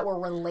people that were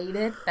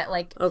related that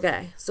like...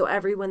 Okay, so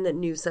everyone that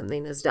knew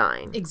something is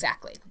dying.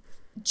 Exactly.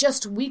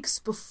 Just weeks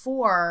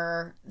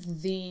before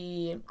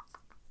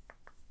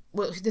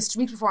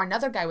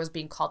another guy was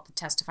being called to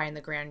testify in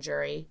the grand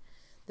jury,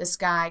 this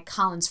guy,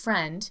 Collins'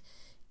 friend,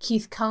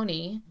 Keith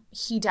Coney,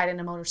 he died in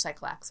a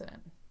motorcycle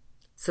accident.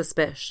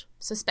 Suspicious,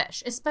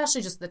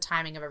 especially just the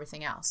timing of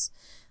everything else.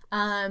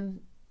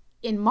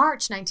 In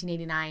March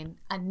 1989,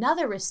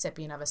 another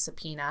recipient of a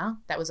subpoena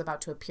that was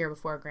about to appear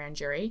before a grand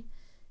jury,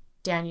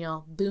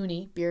 Daniel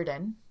Booney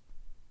Bearden,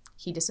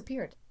 he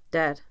disappeared.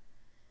 Dead.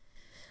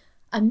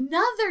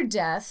 Another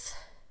death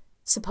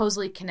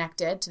supposedly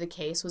connected to the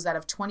case was that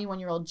of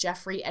 21-year-old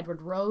Jeffrey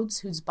Edward Rhodes,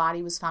 whose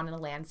body was found in a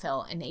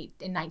landfill in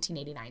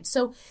 1989.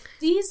 So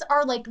these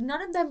are like,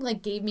 none of them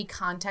like gave me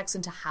context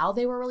into how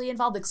they were really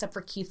involved, except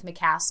for Keith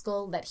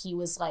McCaskill, that he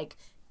was like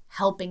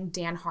helping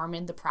Dan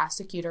Harmon, the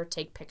prosecutor,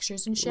 take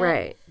pictures and shit.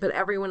 Right. But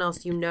everyone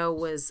else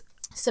was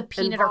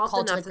subpoenaed or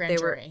called to the grand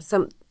jury.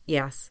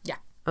 Yes. Yeah.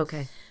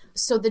 Okay.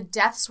 So the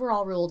deaths were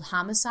all ruled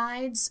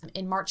homicides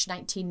in March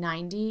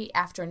 1990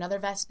 after another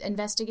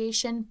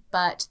investigation,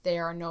 but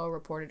there are no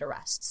reported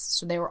arrests.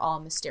 So they were all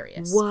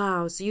mysterious.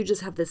 Wow. So you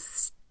just have this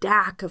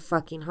stack of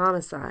fucking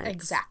homicides.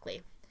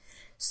 Exactly.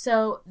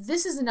 So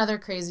this is another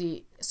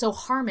crazy... So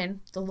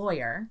Harmon, the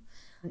lawyer,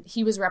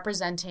 he was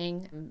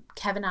representing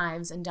Kevin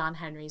Ives and Don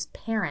Henry's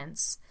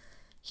parents.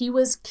 He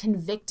was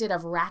convicted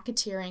of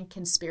racketeering,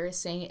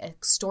 conspiracy,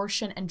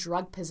 extortion, and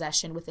drug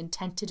possession with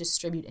intent to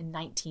distribute in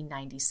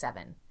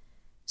 1997.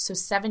 So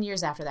 7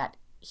 years after that,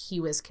 he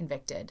was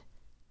convicted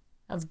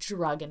of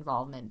drug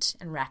involvement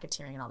and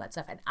racketeering and all that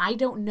stuff. And I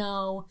don't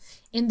know,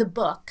 in the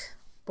book,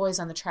 Boys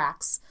on the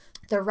Tracks,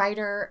 the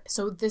writer,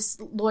 so this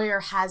lawyer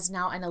has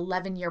now an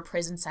 11-year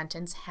prison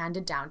sentence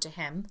handed down to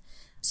him.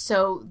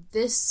 So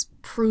this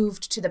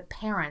proved to the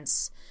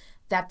parents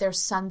that their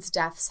sons'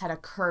 deaths had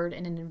occurred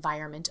in an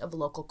environment of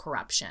local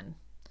corruption.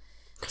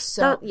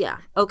 So yeah,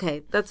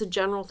 okay, that's a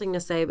general thing to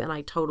say, and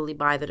I totally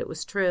buy that it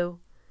was true.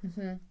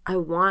 Mm-hmm. I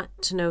want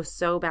to know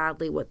so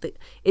badly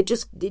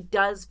it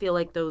does feel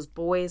like those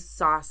boys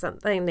saw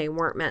something they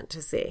weren't meant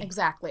to see.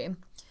 Exactly.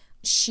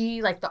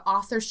 She, like the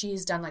author,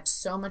 she's done like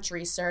so much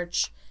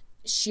research.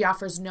 She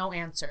offers no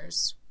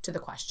answers to the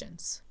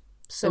questions.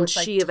 So and it's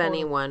like she, if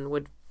anyone,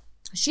 would...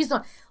 She's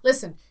the...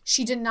 Listen,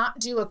 she did not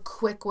do a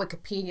quick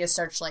Wikipedia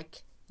search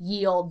like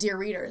ye old dear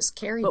readers,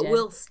 Carrie did. But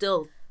we'll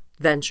still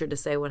venture to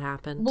say what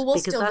happened. Well, we'll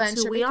because still that's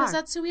venture who we because are.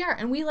 that's who we are.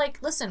 And we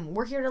like, listen,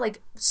 we're here to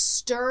like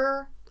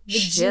stir the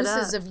Shit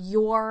juices up. of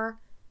your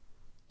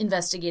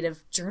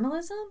investigative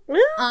journalism.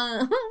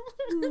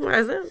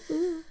 Is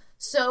it?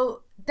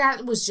 So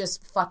that was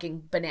just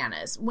fucking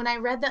bananas. When I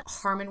read that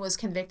Harmon was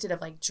convicted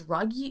of like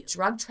drug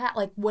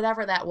like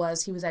whatever that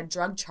was, he was at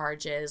drug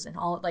charges and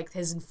all, like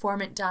his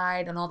informant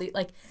died and all the,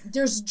 like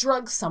there's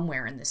drugs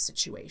somewhere in this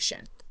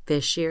situation.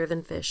 Fishier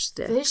than fish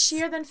sticks.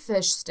 Fishier than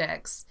fish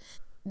sticks.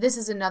 This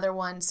is another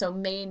one. So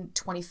May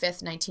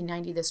 25th,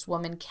 1990, this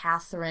woman,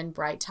 Catherine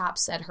Brighttop,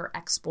 said her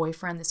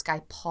ex-boyfriend, this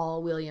guy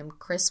Paul William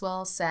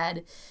Criswell,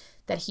 said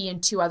that he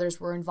and 2 others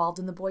were involved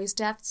in the boys'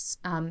 deaths.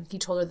 He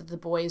told her that the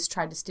boys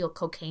tried to steal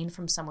cocaine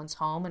from someone's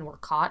home and were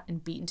caught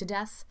and beaten to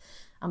death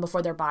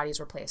before their bodies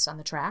were placed on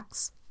the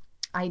tracks.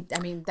 I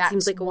mean, that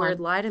seems like a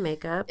weird lie to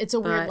make up. It's a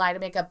weird lie to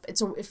make up.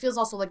 It feels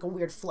also like a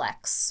weird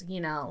flex,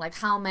 you know, like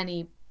how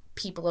many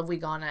people have we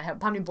gone to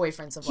have? How many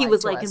boyfriends have he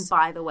was like, and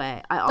by the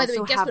way, I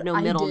also have no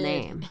middle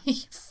name.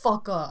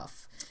 Fuck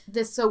off.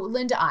 So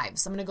Linda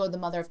Ives, I'm gonna go with the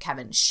mother of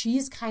Kevin.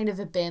 She's kind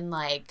of been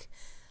like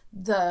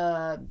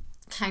the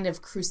kind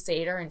of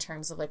crusader in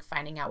terms of like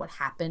finding out what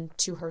happened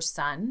to her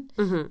son,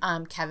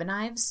 Kevin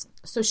Ives.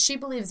 So she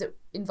believes it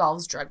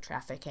involves drug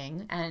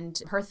trafficking,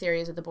 and her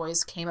theory is that the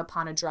boys came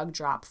upon a drug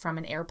drop from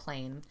an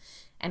airplane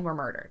and were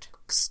murdered.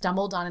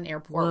 Stumbled on an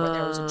airport where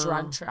there was a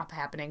drug drop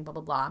happening, blah,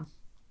 blah, blah.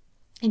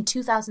 In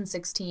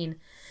 2016,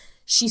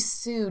 she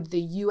sued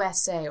the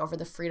USA over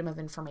the Freedom of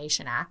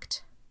Information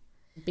Act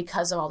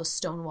because of all the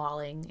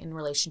stonewalling in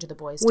relation to the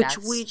boys' deaths.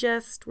 Which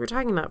we're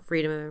talking about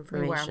freedom of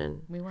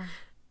information. We were.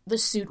 The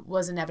suit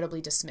was inevitably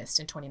dismissed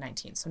in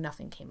 2019, so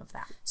nothing came of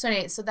that. So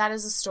anyway, so that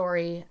is a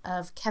story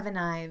of Kevin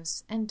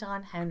Ives and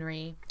Don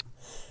Henry.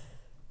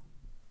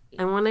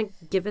 I want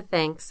to give a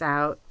thanks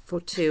out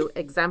to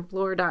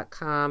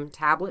Exemplar.com,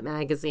 Tablet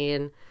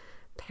Magazine,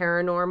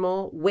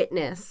 Paranormal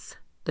Witness,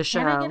 the show.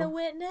 Can I get a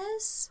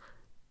witness?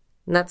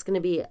 And that's going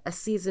to be a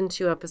season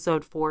 2,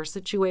 episode 4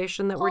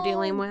 situation that we're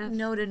dealing with.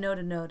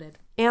 Noted.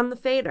 And the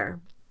Fader.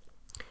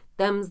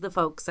 Them's the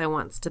folks I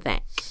wants to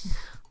thank.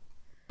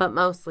 But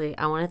mostly,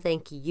 I want to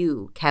thank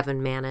you,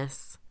 Kevin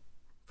Manis,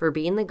 for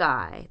being the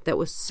guy that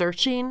was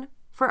searching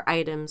for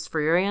items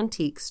for your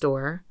antique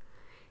store.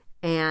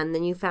 And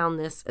then you found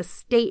this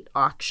estate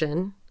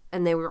auction.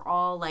 And they were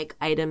all like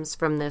items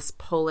from this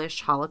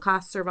Polish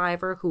Holocaust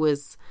survivor who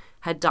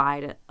had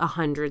died at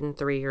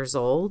 103 years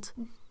old.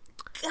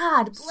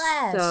 God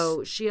bless.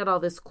 So she had all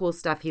this cool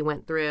stuff he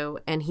went through,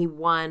 and he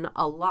won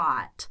a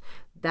lot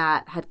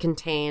that had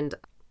contained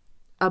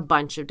a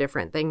bunch of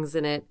different things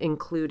in it,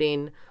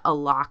 including a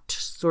locked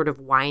sort of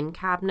wine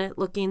cabinet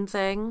looking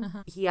thing.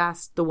 He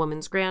asked the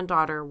woman's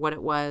granddaughter what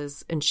it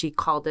was, and she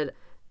called it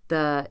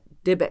the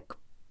Dybbuk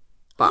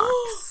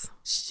box.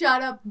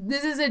 Shut up.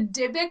 This is a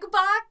Dybbuk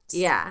box?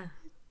 Yeah.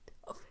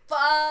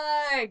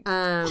 Fuck.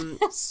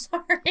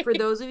 Sorry. For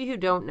those of you who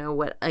don't know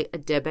what a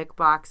Dybbuk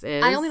box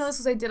is. I only know this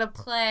because I did a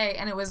play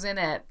and it was in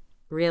it.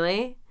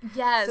 Really?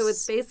 Yes. So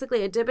it's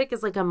basically, a Dybbuk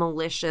is like a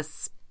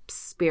malicious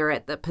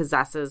spirit that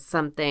possesses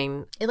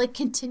something. It like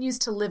continues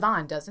to live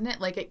on, doesn't it?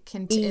 Like it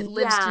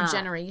lives through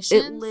generations.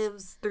 It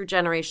lives through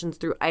generations,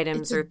 through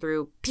items, or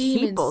through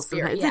demon people.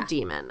 spirit, Sometimes. It's a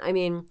demon. I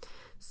mean,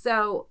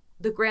 so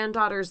the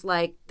granddaughter's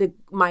like,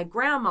 my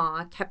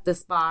grandma kept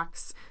this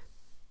box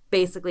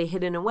basically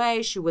hidden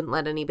away. She wouldn't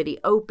let anybody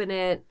open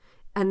it.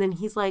 And then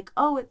he's like,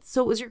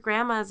 so it was your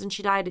grandma's and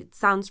she died. It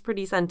sounds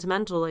pretty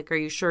sentimental. Like, are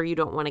you sure you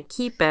don't want to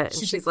keep it?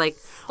 And she's like,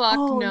 fuck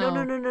no.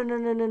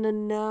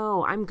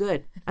 No. I'm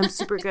good. I'm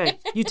super good.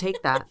 You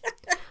take that.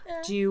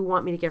 Do you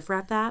want me to gift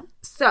wrap that?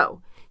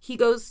 So he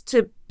goes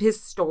to his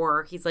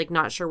store. He's like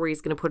not sure where he's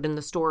going to put it in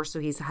the store.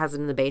 So he has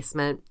it in the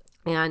basement.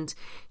 And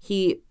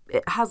it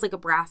has like a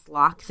brass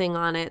lock thing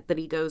on it that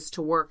he goes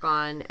to work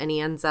on, and he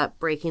ends up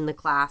breaking the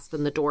clasp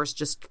and the doors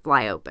just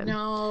fly open.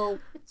 No.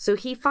 So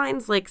he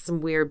finds like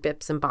some weird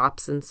Bips and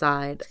Bops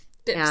inside.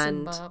 Bips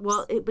and Bops.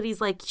 Well, but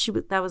he's like,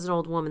 that was an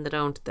old woman that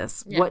owned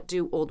this. Yeah. What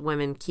do old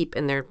women keep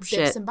in their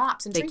shit? Bips and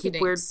Bops and they trinky keep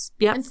dinks. weird,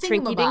 yep, and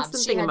trinky dinks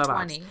and she had thingamabobs.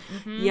 20.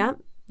 Mm-hmm. Yep.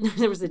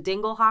 There was a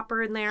dingle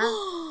hopper in there.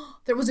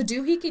 There was a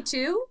doohickey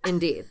too?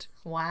 Indeed.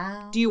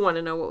 Wow. Do you want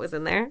to know what was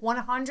in there?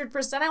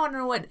 100%. I want to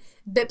know what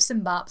Bips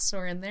and Bops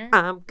were in there.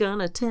 I'm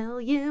gonna tell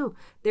you.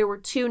 There were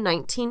 2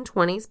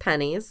 1920s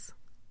pennies.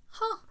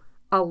 Huh.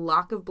 A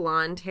lock of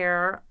blonde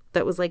hair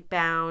that was like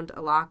bound.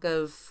 A lock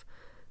of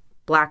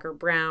black or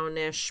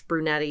brownish,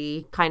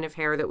 brunette-y kind of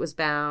hair that was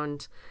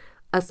bound.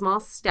 A small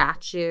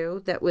statue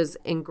that was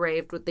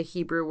engraved with the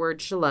Hebrew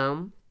word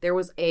shalom. There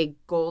was a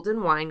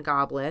golden wine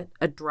goblet,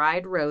 a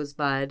dried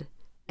rosebud,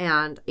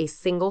 and a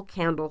single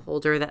candle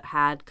holder that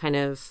had kind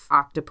of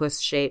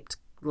octopus-shaped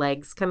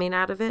legs coming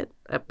out of it,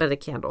 but a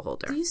candle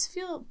holder. These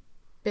feel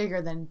bigger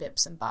than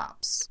Bips and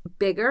Bops.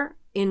 Bigger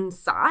in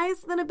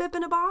size than a Bip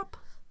and a Bop?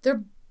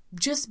 They're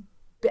just,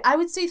 I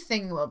would say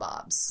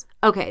thingamabobs.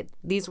 Okay,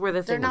 these were the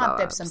thingamabops. They're not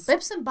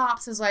Bips and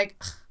Bops is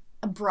like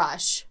a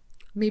brush,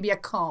 maybe a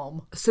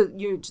comb. So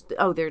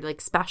they're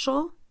like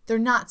special? They're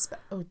not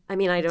I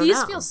mean, I don't know.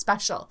 These feel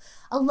special.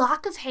 A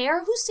lock of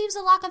hair? Who saves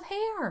a lock of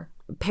hair?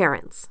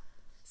 Parents.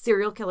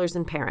 Serial killers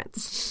and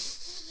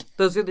parents.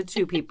 Those are the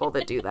 2 people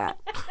that do that.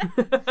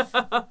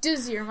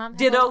 Does your mom have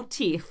Ditto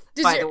teeth,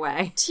 by the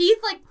way. Teeth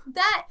like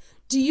that?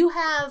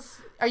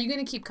 Are you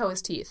going to keep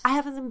Koa's teeth? I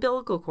have his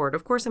umbilical cord.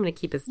 Of course I'm going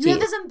to keep his teeth. You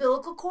have his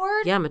umbilical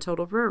cord? Yeah, I'm a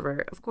total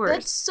pervert. Of course.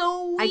 That's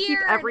so weird. I keep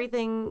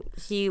everything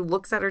he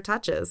looks at or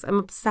touches. I'm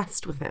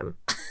obsessed with him.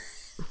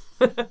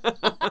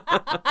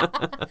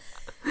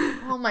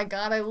 Oh my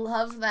God, I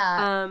love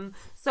that.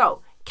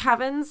 So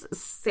Kevin's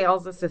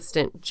sales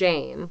assistant,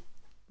 Jane,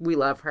 we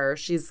love her.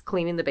 She's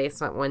cleaning the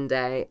basement one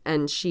day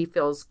and she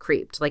feels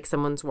creeped, like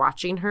someone's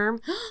watching her.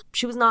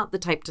 She was not the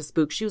type to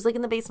spook. She was like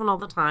in the basement all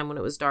the time when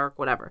it was dark,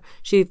 whatever.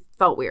 She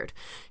felt weird.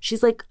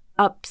 She's like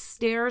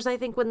upstairs, I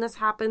think, when this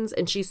happens,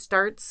 and she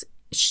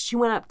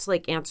went up to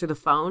like answer the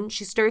phone.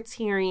 She starts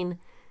hearing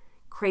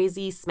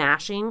crazy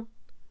smashing.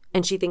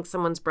 And she thinks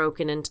someone's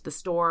broken into the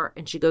store,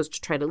 and she goes to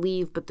try to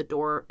leave, but the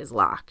door is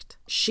locked.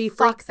 She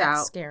freaks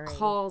out, scary.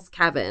 Calls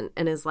Kevin,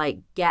 and is like,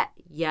 get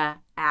ya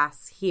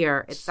ass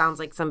here. It sounds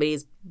like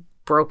somebody's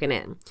broken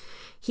in.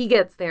 He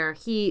gets there.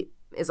 He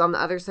is on the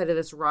other side of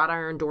this wrought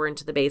iron door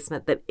into the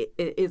basement that it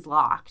is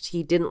locked.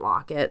 He didn't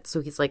lock it, so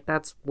he's like,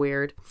 that's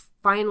weird.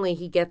 Finally,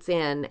 he gets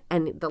in,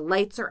 and the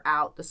lights are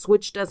out. The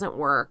switch doesn't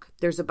work.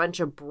 There's a bunch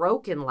of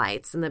broken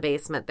lights in the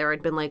basement. There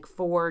had been like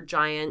 4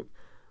 giant...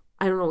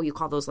 I don't know what you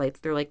call those lights.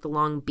 They're like the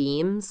long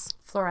beams.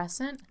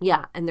 Fluorescent?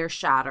 Yeah, and they're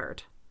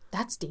shattered.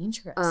 That's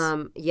dangerous.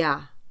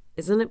 Yeah.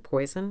 Isn't it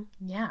poison?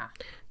 Yeah.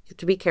 You have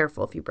to be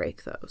careful if you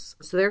break those.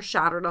 So they're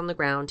shattered on the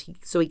ground.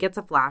 So he gets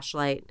a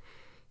flashlight.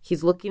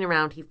 He's looking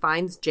around. He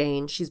finds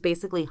Jane. She's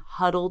basically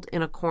huddled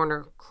in a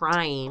corner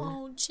crying.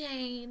 Oh,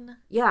 Jane.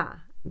 Yeah.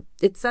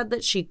 It said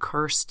that she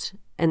cursed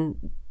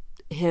him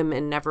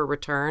and never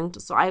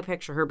returned. So I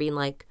picture her being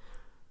like,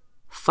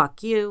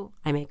 fuck you.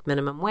 I make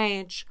minimum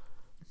wage.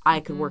 I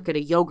could work at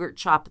a yogurt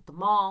shop at the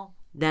mall.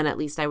 Then at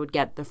least I would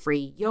get the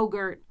free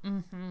yogurt.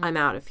 Mm-hmm. I'm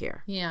out of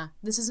here. Yeah.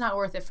 This is not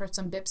worth it for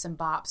some Bips and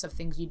Bops of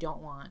things you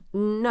don't want.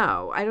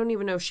 No. I don't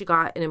even know if she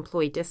got an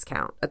employee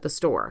discount at the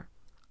store.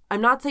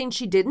 I'm not saying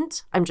she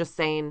didn't. I'm just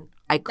saying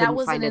I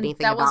couldn't find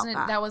anything about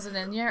that. That wasn't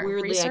in your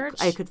Weirdly, research?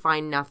 I could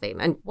find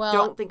nothing. And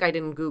don't think I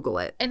didn't Google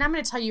it. And I'm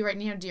going to tell you right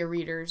now, dear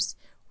readers,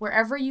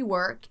 wherever you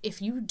work,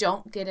 if you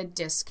don't get a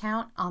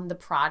discount on the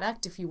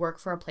product, if you work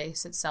for a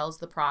place that sells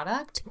the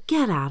product,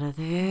 get out of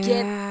there.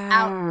 Get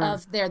out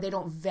of there. They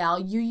don't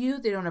value you.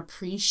 They don't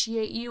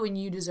appreciate you,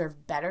 and you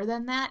deserve better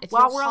than that. If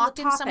you're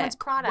hawking someone's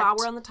product. While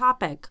we're on the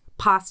topic,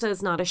 pasta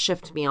is not a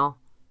shift meal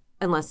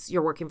unless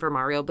you're working for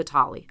Mario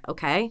Batali,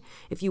 okay?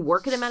 If you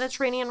work at a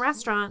Mediterranean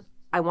restaurant,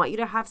 I want you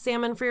to have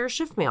salmon for your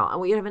shift meal. I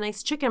want you to have a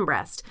nice chicken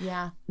breast.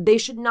 Yeah. They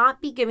should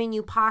not be giving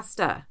you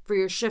pasta for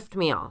your shift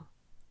meal.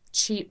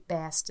 Cheap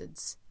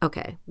bastards.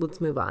 Okay, let's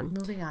move on.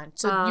 Moving on.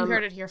 So you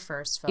heard it here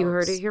first, folks. You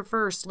heard it here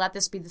first. Let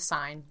this be the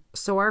sign.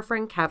 So our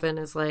friend Kevin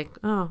is like,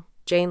 oh,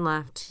 Jane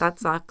left. That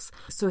sucks.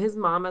 So his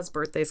mama's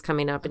birthday's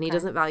coming up, and he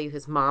doesn't value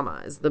his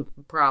mama is the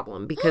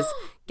problem. Because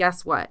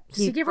guess what?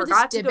 He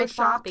forgot to go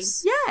shopping.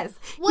 Yes.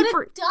 What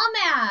a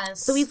dumbass.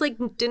 So he's like,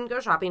 didn't go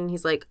shopping. And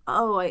he's like,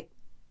 oh,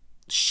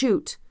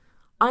 shoot.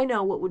 I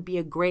know what would be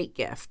a great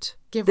gift.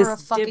 Give her a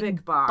fucking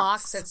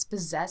box that's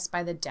possessed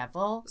by the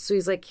devil. So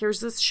he's like,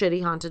 here's this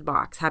shitty haunted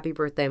box. Happy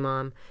birthday,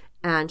 Mom.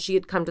 And she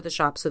had come to the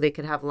shop so they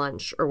could have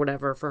lunch or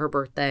whatever for her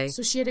birthday.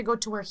 So she had to go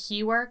to where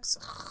he works?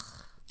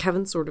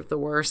 Kevin's sort of the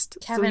worst.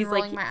 Kevin, so he's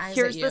rolling like, my eyes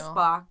here's at you. this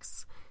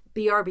box.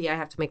 BRB, I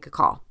have to make a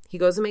call. He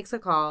goes and makes a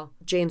call.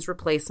 Jane's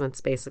replacement's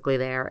basically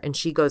there. And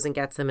she goes and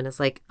gets him and is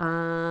like,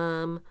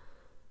 something's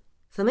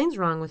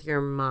wrong with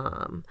your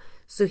mom.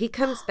 So he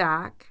comes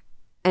back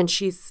and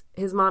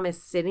his mom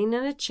is sitting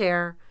in a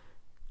chair,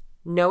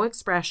 no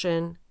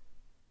expression,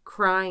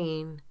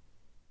 crying,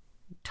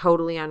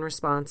 totally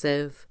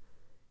unresponsive.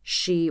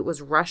 She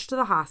was rushed to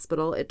the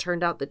hospital. It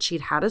turned out that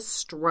she'd had a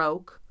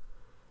stroke.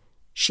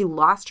 She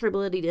lost her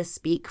ability to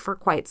speak for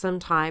quite some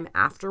time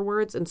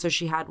afterwards. And so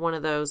she had one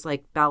of those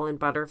like bell and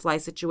butterfly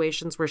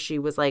situations where she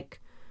was like,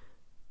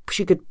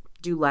 she could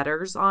do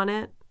letters on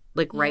it,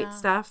 like write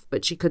stuff,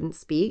 but she couldn't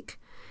speak.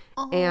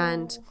 Oh.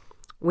 And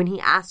when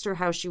he asked her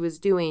how she was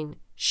doing,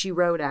 she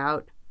wrote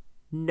out,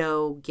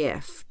 no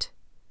gift.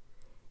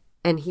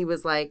 And he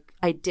was like,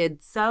 I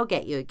did so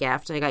get you a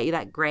gift. I got you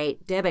that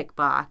great Dybbuk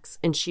box.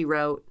 And she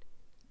wrote,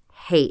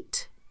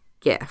 hate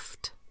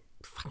gift.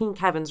 Fucking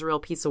Kevin's a real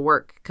piece of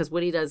work, because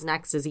what he does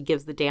next is he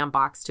gives the damn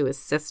box to his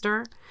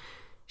sister.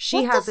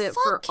 She has it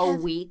for a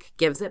week,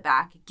 gives it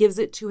back, gives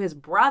it to his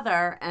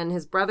brother and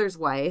his brother's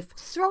wife.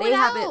 They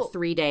have it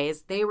 3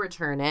 days. They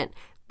return it.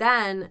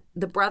 Then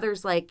the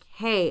brother's like,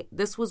 hey,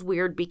 this was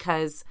weird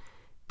because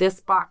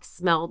this box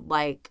smelled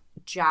like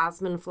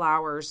jasmine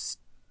flowers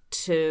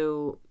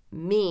to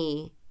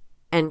me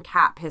and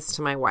cat piss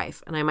to my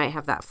wife. And I might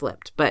have that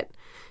flipped. But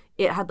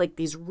it had like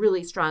these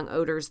really strong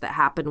odors that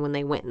happened when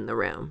they went in the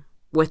room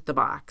with the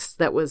box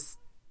that was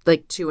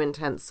like too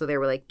intense. So they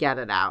were like, get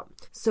it out.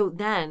 So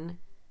then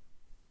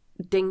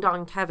Ding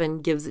Dong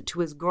Kevin gives it to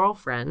his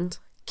girlfriend.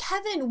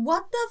 Kevin,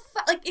 what the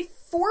fuck? Like, if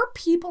 4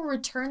 people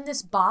return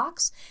this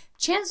box,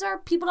 chances are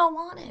people don't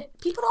want it.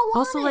 People don't want it.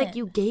 Also, like,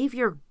 you gave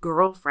your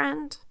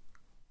girlfriend,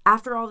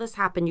 after all this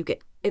happened,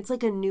 it's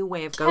like a new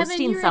way of Kevin,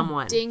 ghosting you're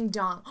someone. A ding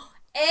dong.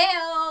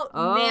 Ew,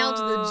 nailed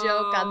the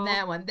joke on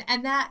that one.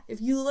 And that,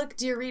 if you look,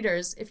 dear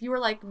readers, if you were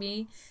like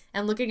me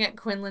and looking at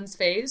Quinlan's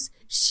face,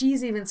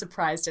 she's even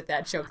surprised at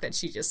that joke that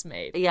she just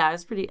made. Yeah,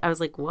 I was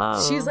like,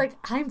 whoa. She's like,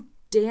 I'm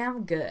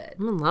damn good.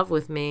 I'm in love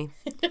with me.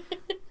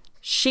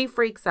 She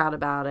freaks out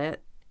about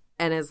it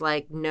and is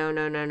like, no,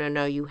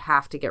 you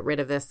have to get rid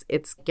of this.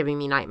 It's giving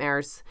me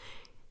nightmares.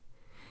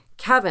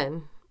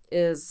 Kevin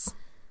is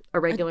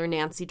a regular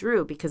Nancy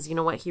Drew because you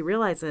know what he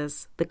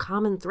realizes? The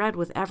common thread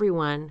with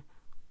everyone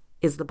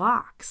is the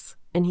box.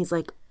 And he's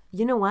like,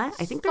 you know what?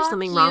 I think there's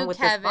something wrong with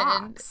Kevin. This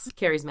box.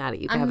 Carrie's mad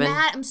at you, Kevin.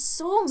 I'm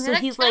so mad at Kevin.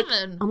 So he's like,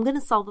 I'm going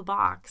to sell the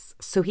box.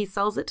 So he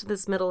sells it to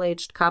this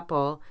middle-aged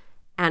couple.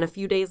 And a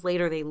few days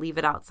later, they leave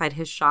it outside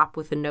his shop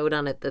with a note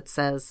on it that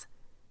says,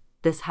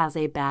 this has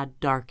a bad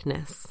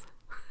darkness.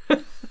 I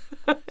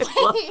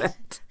love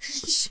it.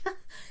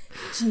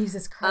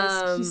 Jesus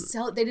Christ.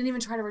 They didn't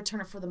even try to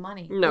return it for the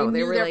money. No, they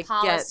knew were their like,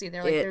 policy.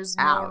 They're like, there's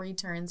out. no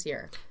returns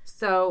here.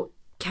 So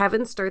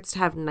Kevin starts to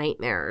have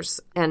nightmares,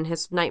 and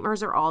his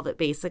nightmares are all that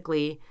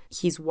basically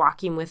he's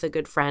walking with a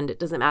good friend. It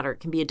doesn't matter.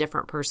 It can be a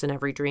different person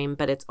every dream,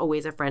 but it's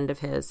always a friend of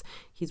his.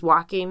 He's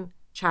walking,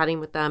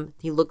 chatting with them.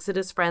 He looks at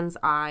his friend's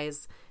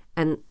eyes,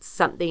 and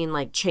something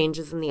like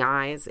changes in the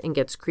eyes and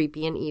gets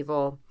creepy and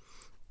evil.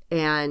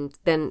 And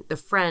then the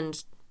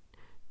friend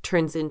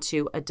turns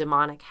into a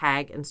demonic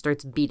hag and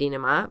starts beating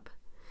him up.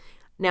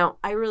 Now,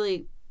 I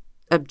really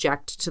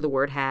object to the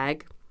word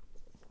hag.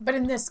 But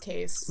in this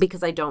case,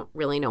 because I don't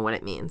really know what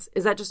it means.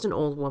 Is that just an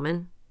old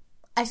woman?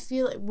 I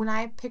feel like when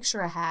I picture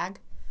a hag,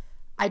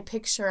 I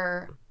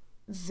picture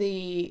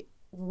the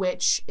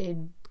witch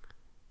in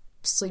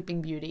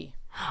Sleeping Beauty.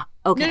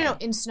 Okay. No,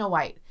 in Snow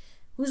White.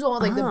 Who's the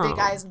one with like the big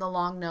eyes and the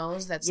long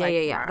nose? That's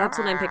yeah. That's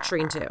what I'm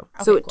picturing too.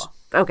 Okay, so cool.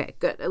 Okay,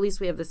 good. At least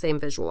we have the same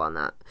visual on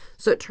that.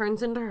 So it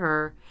turns into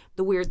her.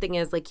 The weird thing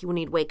is, like, when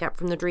he'd wake up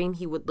from the dream,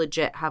 he would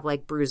legit have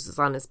like bruises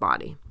on his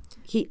body.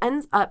 He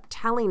ends up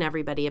telling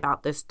everybody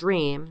about this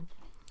dream,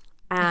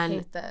 and I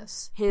hate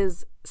this.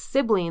 His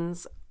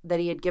siblings that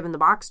he had given the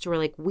box to were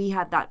like, we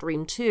had that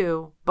dream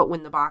too, but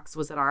when the box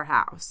was at our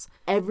house.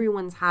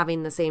 Everyone's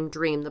having the same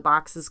dream. The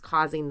box is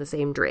causing the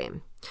same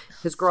dream.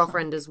 His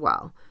girlfriend as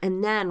well.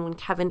 And then when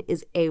Kevin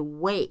is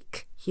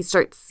awake, he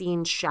starts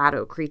seeing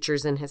shadow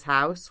creatures in his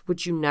house,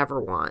 which you never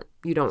want.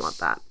 You don't want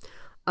that.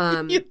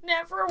 You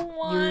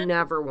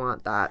never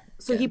want that.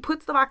 So he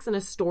puts the box in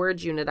a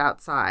storage unit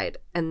outside,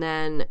 and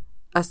then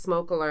a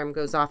smoke alarm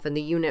goes off in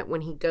the unit.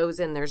 When he goes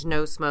in, there's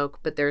no smoke,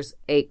 but there's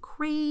a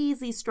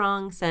crazy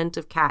strong scent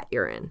of cat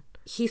urine.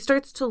 He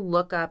starts to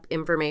look up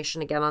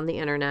information again on the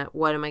internet.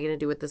 What am I going to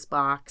do with this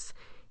box?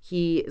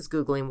 He is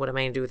Googling, what am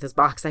I going to do with this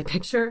box, I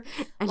picture.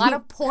 And a lot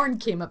of porn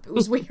came up. It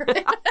was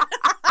weird.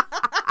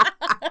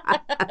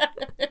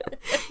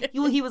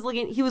 He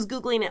was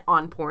Googling it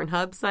on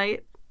Pornhub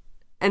site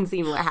and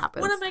seeing what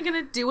happens. What am I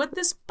going to do with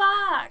this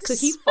box? So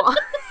he falls.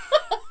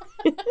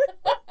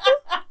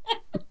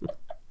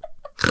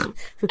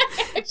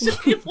 I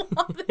actually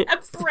love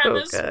that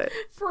premise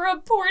for a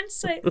porn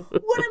site.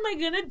 What am I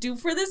going to do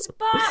for this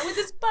box with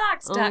this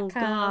box.com? Oh,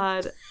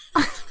 God.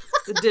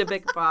 The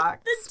Dybbuk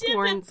box.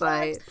 Porn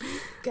site.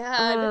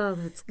 God. Oh,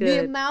 that's good.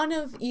 The amount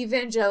of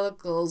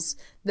evangelicals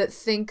that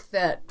think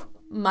that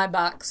my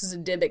box is a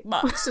Dybbuk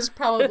box is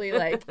probably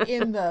like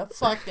in the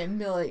fucking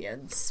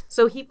millions.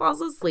 So he falls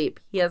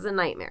asleep. He has a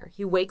nightmare.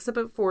 He wakes up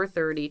at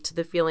 4:30 to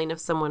the feeling of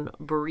someone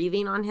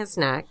breathing on his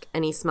neck,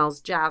 and he smells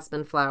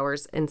jasmine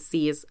flowers and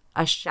sees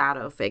a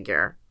shadow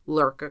figure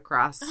lurk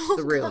across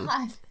the room.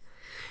 God.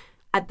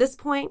 At this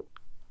point,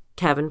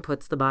 Kevin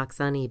puts the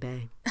box on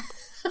eBay.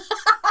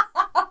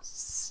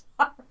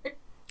 Sorry.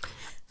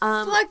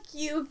 Fuck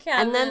you,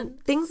 Kevin. And then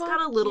things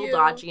got a little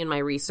dodgy in my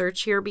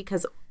research here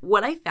because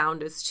what I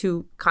found is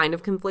two kind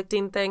of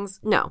conflicting things.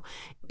 No.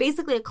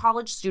 Basically, a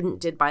college student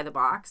did buy the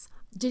box.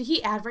 Did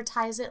he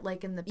advertise it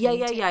like in the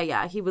painting?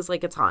 Yeah. He was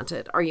like, it's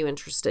haunted. Are you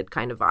interested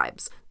kind of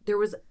vibes. There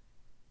was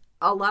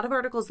a lot of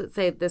articles that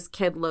say this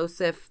kid,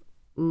 Losif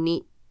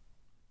Neat.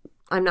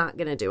 I'm not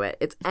going to do it.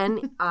 It's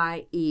Nietzke.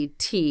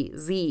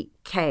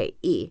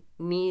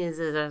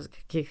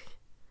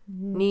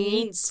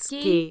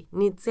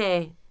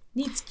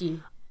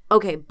 Nietzke.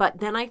 Okay, but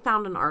then I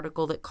found an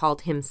article that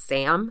called him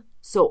Sam.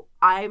 So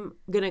I'm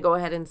going to go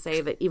ahead and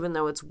say that even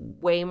though it's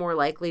way more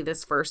likely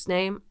this first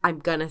name, I'm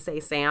going to say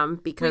Sam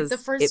because the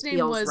first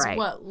name was right.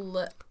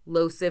 What?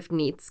 Losif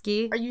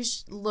Nietzke. Are you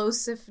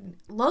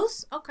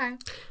Los? Okay.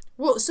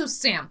 Well, so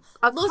Sam.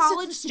 A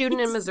college student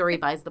in Missouri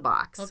buys the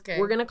box. Okay.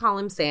 We're going to call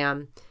him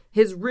Sam.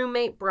 His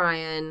roommate,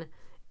 Brian,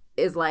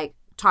 is like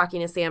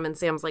talking to Sam, and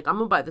Sam's like, I'm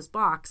going to buy this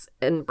box.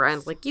 And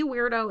Brian's like, you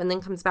weirdo. And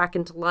then comes back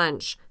into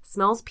lunch,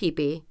 smells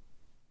pee-pee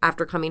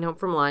after coming home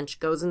from lunch,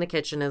 goes in the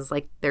kitchen, is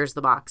like, there's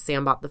the box.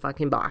 Sam bought the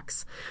fucking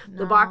box. No.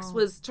 The box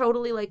was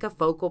totally like a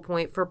focal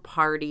point for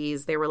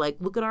parties. They were like,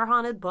 look at our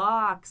haunted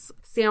box.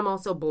 Sam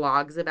also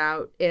blogs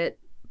about it.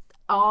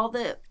 All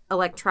the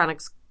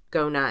electronics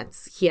go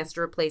nuts. He has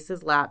to replace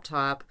his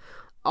laptop.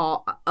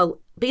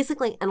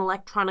 Basically, an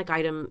electronic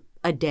item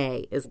a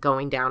day is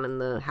going down in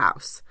the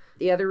house.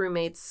 The other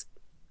roommates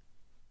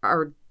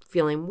are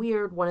feeling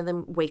weird. One of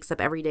them wakes up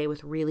every day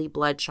with really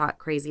bloodshot,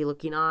 crazy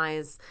looking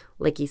eyes,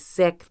 like he's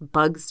sick.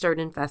 Bugs start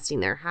infesting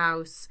their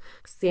house.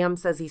 Sam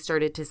says he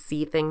started to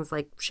see things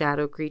like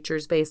shadow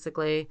creatures,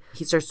 basically.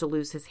 He starts to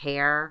lose his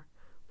hair.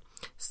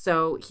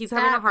 So he's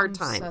having a hard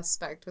time.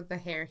 Suspect with the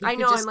hair. I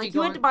know. I'm like,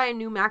 you had to buy a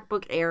new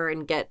MacBook Air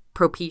and get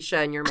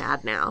Propecia and you're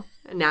mad now.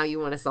 And now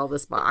you want to sell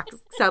this box.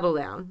 Settle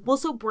down. Well,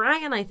 so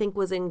Brian, I think,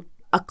 was in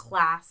a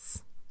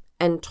class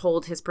and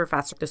told his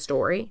professor the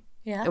story.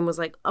 Yeah. And was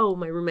like, oh,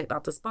 my roommate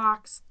bought this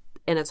box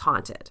and it's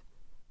haunted.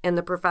 And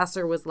the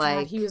professor was like...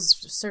 God, he was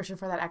searching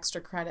for that extra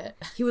credit.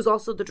 He was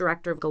also the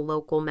director of the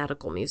local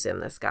medical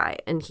museum, this guy.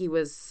 And he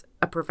was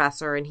a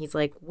professor and he's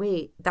like,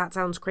 wait, that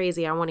sounds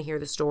crazy. I want to hear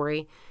the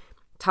story.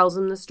 Tells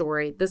him the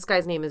story. This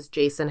guy's name is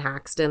Jason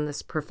Haxton,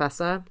 this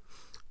professor.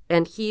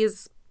 And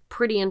he's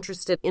pretty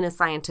interested in a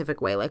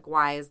scientific way. Like,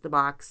 why is the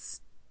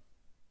box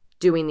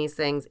doing these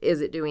things?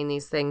 Is it doing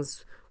these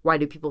things? Why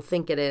do people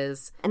think it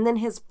is? And then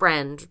his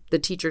friend, the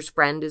teacher's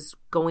friend, is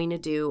going to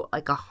do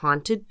like a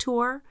haunted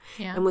tour.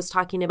 Yeah. And was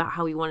talking about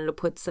how he wanted to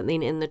put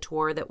something in the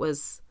tour that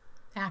was...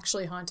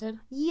 actually haunted?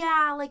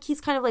 Yeah, like he's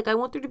kind of like, I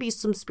want there to be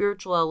some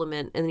spiritual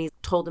element. And then he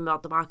told him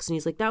about the box and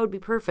he's like, that would be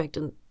perfect.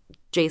 And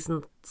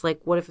Jason's like,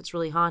 what if it's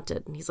really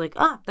haunted? And he's like,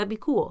 that'd be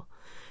cool.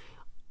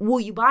 Will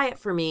you buy it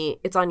for me?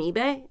 It's on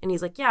eBay? And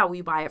he's like, yeah, will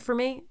you buy it for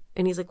me?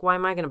 And he's like, why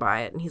am I going to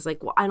buy it? And he's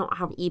like, well, I don't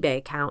have an eBay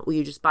account. Will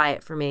you just buy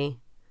it for me?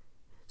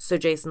 So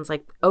Jason's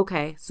like,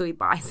 okay. So he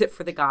buys it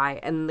for the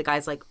guy. And the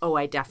guy's like, oh,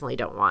 I definitely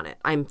don't want it.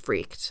 I'm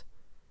freaked.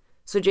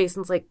 So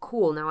Jason's like,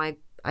 cool. Now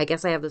I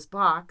guess I have this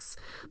box.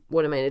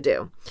 What am I going to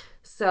do?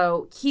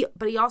 So he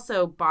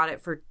also bought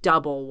it for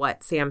double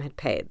what Sam had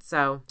paid.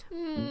 So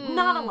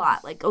not a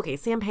lot. Like, okay,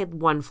 Sam paid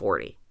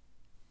 $140.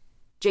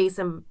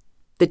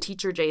 The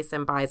teacher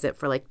Jason buys it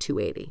for like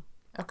 $280.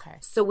 Okay.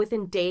 So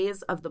within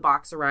days of the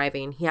box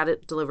arriving, he had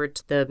it delivered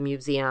to the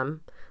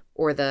museum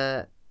or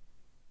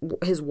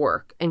his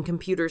work, and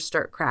computers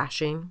start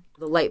crashing.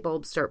 The light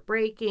bulbs start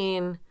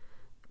breaking.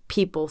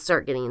 People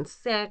start getting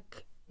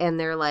sick. And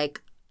they're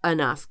like,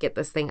 enough, get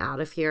this thing out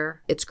of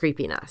here. It's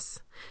creeping us.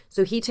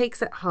 So he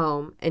takes it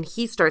home and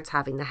he starts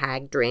having the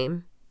hag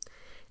dream.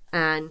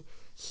 And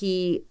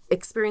he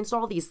experienced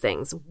all these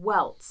things,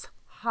 welts,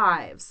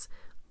 hives.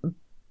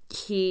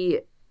 He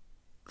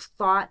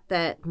thought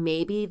that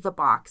maybe the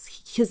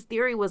box, his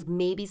theory was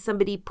maybe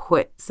somebody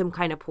put some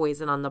kind of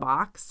poison on the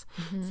box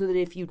so that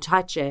if you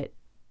touch it,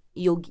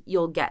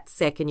 you'll get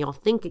sick and you'll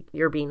think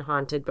you're being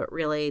haunted, but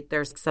really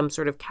there's some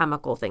sort of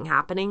chemical thing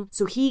happening.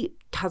 So he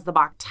has the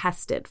box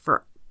tested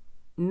for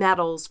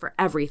metals, for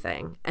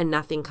everything, and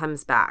nothing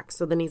comes back.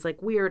 So then he's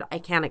like, weird, I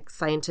can't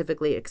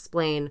scientifically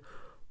explain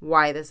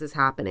why this is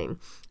happening.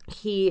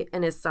 He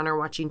and his son are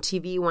watching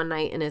TV one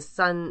night, and his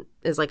son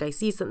is like, I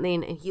see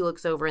something, and he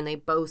looks over and they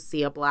both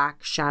see a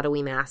black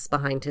shadowy mass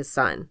behind his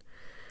son.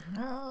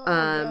 Oh,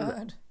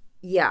 God.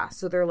 Yeah,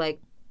 so they're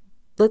like,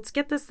 let's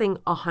get this thing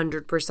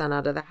 100%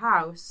 out of the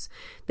house.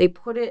 They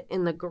put it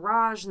in the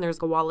garage, and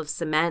there's a wall of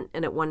cement,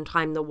 and at one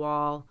time the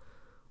wall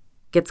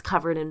gets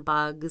covered in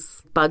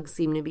bugs. Bugs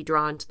seem to be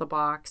drawn to the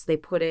box. They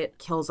put it,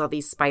 kills all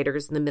these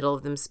spiders in the middle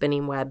of them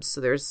spinning webs, so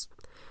there's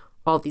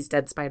all these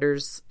dead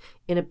spiders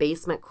in a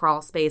basement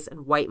crawl space,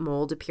 and white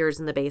mold appears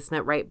in the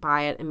basement right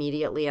by it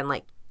immediately. And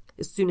like,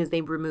 as soon as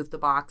they removed the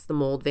box, the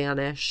mold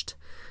vanished.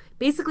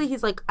 Basically,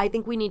 he's like, I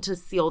think we need to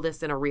seal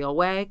this in a real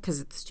way because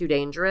it's too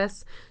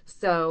dangerous.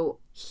 So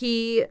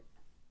he,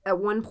 at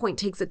one point,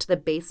 takes it to the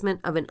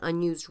basement of an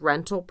unused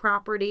rental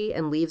property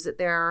and leaves it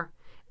there.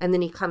 And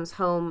then he comes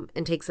home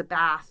and takes a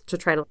bath to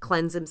try to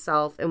cleanse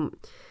himself. And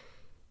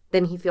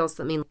then he feels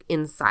something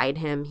inside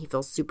him. He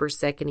feels super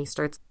sick and he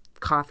starts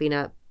coughing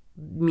up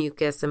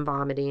mucus and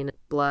vomiting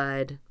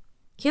blood.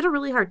 He had a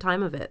really hard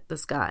time of it,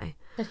 this guy.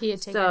 But he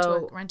had taken it to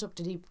a rental.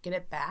 Did he get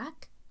it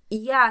back?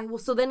 Yeah, well,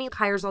 so then he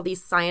hires all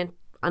these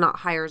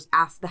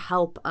asks the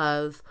help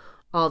of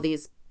all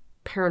these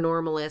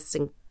paranormalists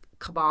and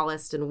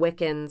Kabbalists and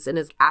Wiccans and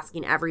is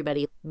asking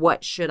everybody,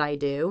 what should I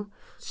do?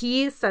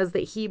 He says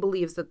that he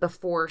believes that the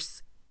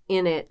force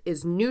in it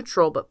is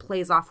neutral but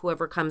plays off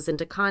whoever comes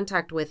into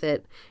contact with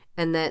it,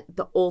 and that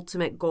the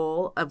ultimate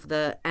goal of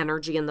the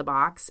energy in the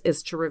box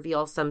is to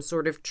reveal some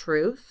sort of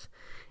truth,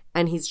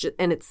 and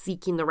it's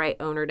seeking the right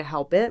owner to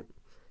help it.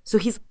 So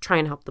he's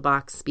trying to help the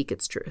box speak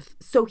its truth.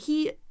 So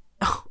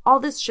all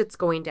this shit's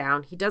going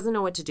down. He doesn't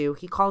know what to do.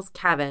 He calls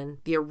Kevin,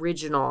 the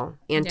original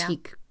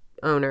antique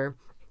owner.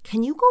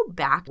 Can you go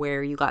back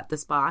where you got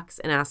this box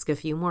and ask a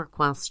few more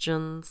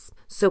questions?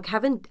 So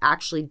Kevin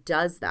actually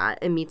does that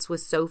and meets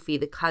with Sophie,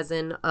 the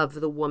cousin of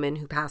the woman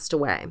who passed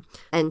away.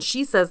 And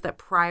she says that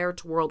prior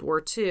to World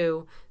War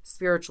II,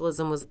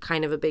 spiritualism was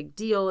kind of a big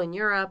deal in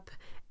Europe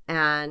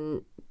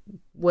and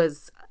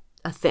was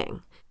a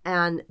thing.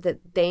 And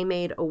that they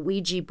made a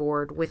Ouija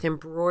board with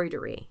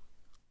embroidery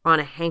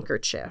on a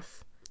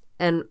handkerchief.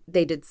 And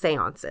they did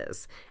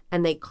seances.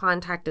 And they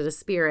contacted a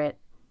spirit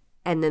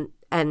and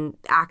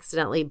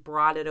accidentally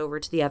brought it over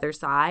to the other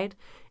side.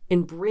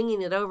 In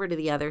bringing it over to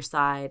the other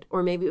side,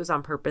 or maybe it was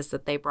on purpose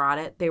that they brought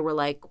it, they were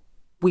like,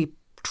 we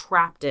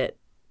trapped it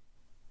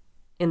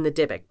in the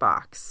Dybbuk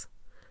box,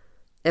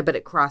 but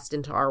it crossed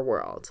into our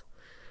world.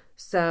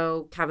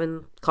 So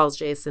Kevin calls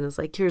Jason and is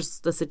like, here's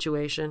the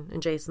situation.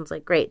 And Jason's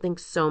like, great,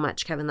 thanks so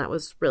much, Kevin. That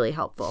was really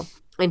helpful.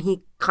 And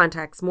he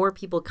contacts more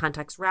people,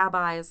 contacts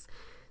rabbis.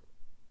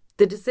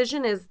 The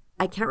decision is,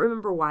 I can't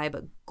remember why,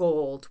 but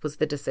gold was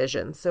the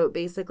decision. So it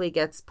basically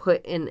gets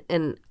put in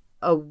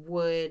a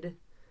wood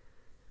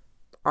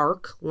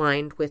ark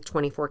lined with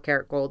 24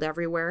 karat gold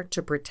everywhere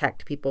to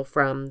protect people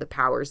from the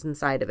powers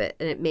inside of it.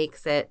 And it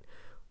makes it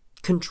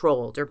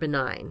controlled or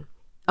benign.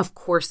 Of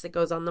course, it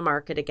goes on the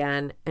market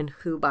again. And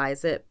who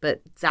buys it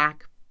but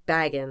Zach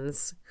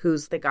Baggins,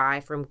 who's the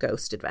guy from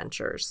Ghost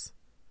Adventures,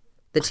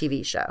 the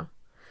TV show.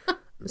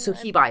 So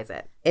he buys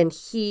it. And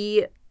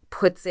he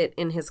puts it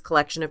in his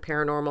collection of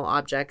paranormal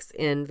objects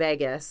in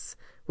Vegas,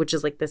 which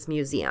is like this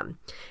museum.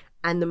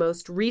 And the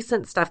most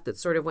recent stuff that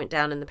sort of went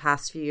down in the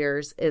past few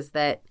years is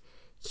that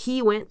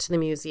he went to the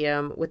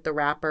museum with the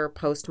rapper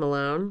Post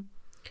Malone,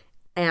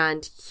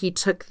 and he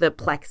took the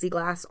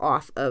plexiglass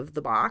off of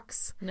the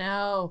box.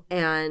 No.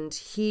 And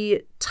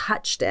he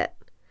touched it.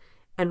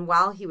 And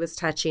while he was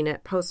touching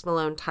it, Post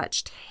Malone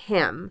touched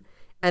him.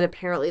 And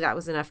apparently that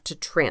was enough to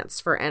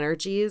transfer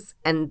energies.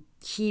 And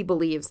he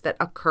believes that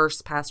a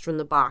curse passed from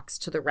the box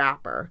to the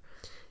rapper.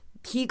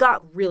 He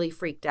got really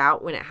freaked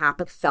out when it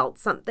happened, felt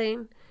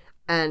something,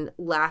 and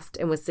left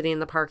and was sitting in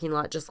the parking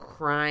lot just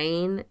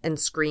crying and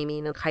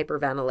screaming and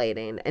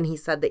hyperventilating. And he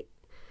said that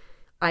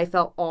I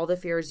felt all the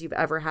fears you've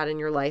ever had in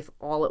your life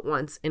all at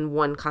once in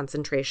one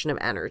concentration of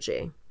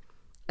energy.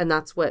 And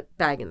that's what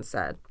Baggins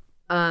said.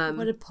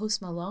 What did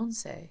Post Malone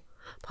say?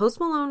 Post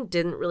Malone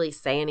didn't really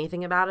say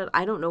anything about it.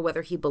 I don't know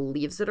whether he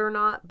believes it or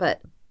not,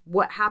 but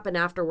what happened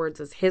afterwards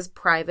is his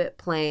private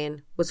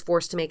plane was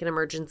forced to make an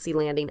emergency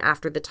landing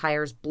after the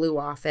tires blew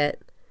off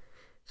it.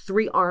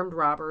 3 armed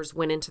robbers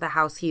went into the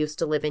house he used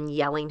to live in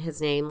yelling his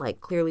name,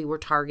 like clearly were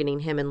targeting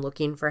him and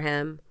looking for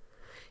him.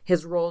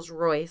 His Rolls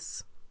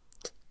Royce,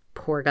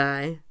 poor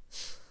guy,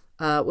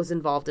 was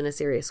involved in a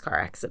serious car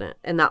accident.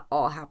 And that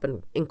all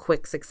happened in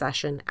quick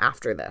succession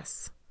after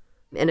this.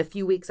 And a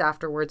few weeks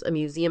afterwards, a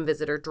museum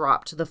visitor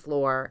dropped to the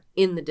floor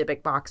in the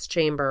Dybbuk box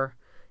chamber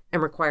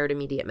and required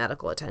immediate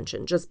medical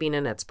attention, just being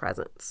in its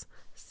presence.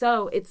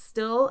 So it's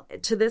still,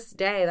 to this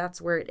day,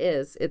 that's where it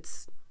is.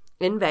 It's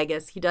in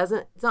Vegas. It's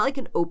not like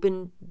an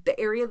open, the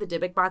area the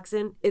Dybbuk box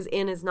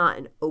is not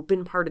an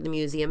open part of the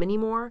museum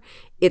anymore.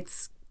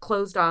 It's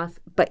closed off,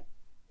 but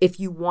if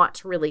you want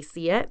to really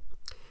see it,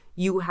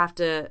 you have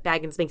to,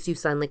 Baggins makes you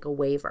sign like a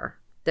waiver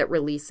that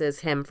releases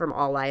him from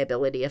all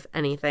liability if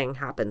anything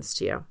happens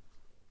to you.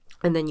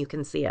 And then you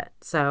can see it.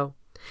 So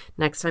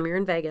next time you're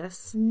in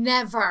Vegas.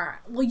 Never.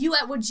 Would you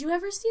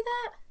ever see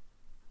that?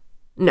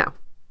 No.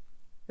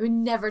 I would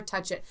never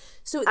touch it.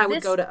 So I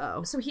would go to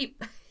O. So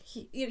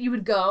you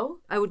would go?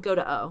 I would go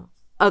to O.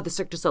 Oh, the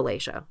Cirque du Soleil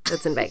show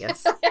that's in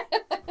Vegas.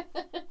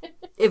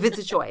 If it's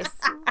a choice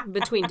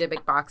between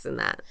Dybbuk box and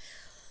that.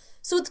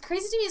 So what's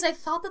crazy to me is I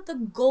thought that the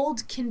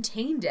gold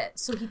contained it.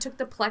 So he took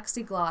the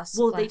plexiglass.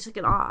 Well, they took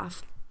it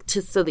off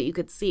so that you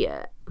could see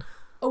it.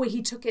 Oh, wait,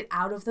 he took it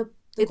out of the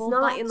it's gold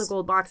not box? in the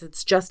gold box.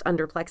 It's just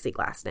under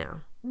plexiglass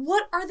now.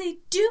 What are they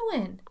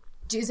doing?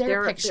 Is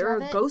there a picture of it?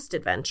 They're a ghost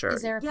adventure.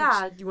 Is there a picture?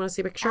 Yeah, do you want to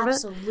see a picture of it?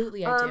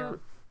 Absolutely, I do.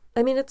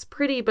 I mean, it's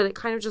pretty, but it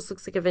kind of just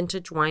looks like a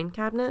vintage wine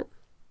cabinet.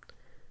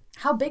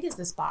 How big is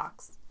this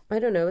box? I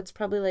don't know. It's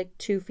probably like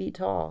 2 feet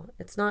tall.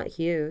 It's not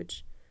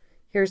huge.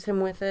 Here's him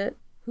with it.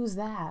 Who's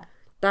that?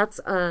 That's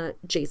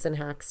Jason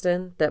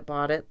Haxton that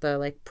bought it,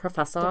 the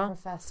professor. The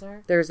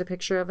professor? There's a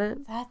picture of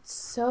it. That's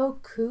so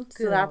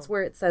cuckoo. So that's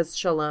where it says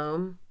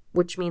shalom,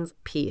 which means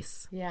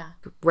peace. Yeah.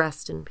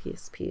 Rest in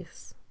peace,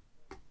 peace.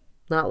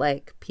 Not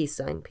like peace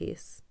sign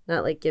peace.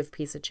 Not like give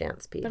peace a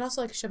chance peace. But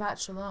also like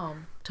Shabbat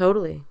Shalom.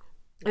 Totally.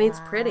 I mean,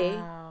 it's pretty.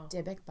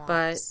 Dybbuk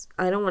box.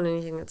 But I don't want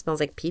anything that smells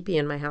like pee-pee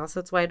in my house.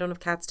 That's why I don't have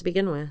cats to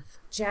begin with.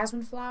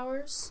 Jasmine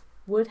flowers?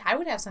 I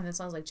would have something that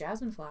smells like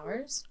jasmine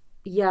flowers.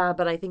 Yeah,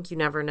 but I think you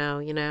never know,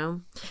 you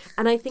know?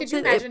 And I think Could you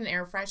imagine an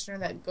air freshener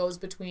that goes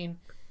between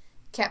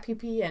cat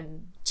pee-pee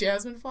and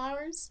jasmine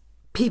flowers?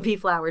 Pee-pee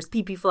flowers,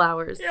 pee-pee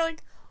flowers. You're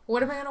like,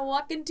 what am I going to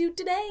walk into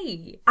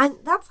today? And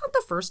that's not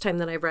the first time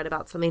that I've read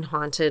about something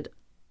haunted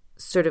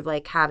sort of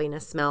like having a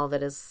smell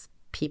that is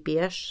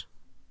pee-pee-ish.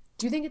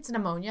 Do you think it's an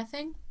ammonia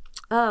thing?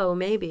 Oh,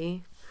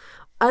 maybe.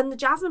 And the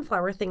jasmine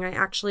flower thing I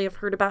actually have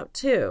heard about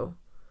too.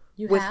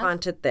 With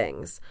haunted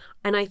things.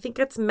 And I think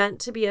it's meant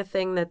to be a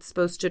thing that's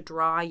supposed to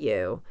draw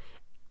you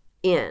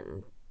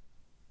in.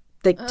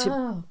 But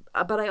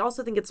I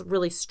also think it's a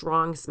really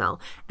strong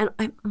smell. And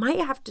it might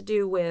have to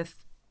do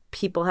with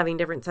people having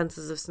different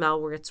senses of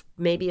smell where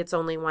maybe it's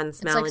only one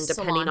smell like and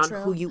depending cilantro.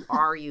 on who you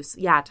are,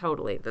 yeah,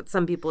 totally. That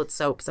some people it's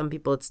soap, some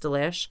people it's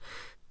delish.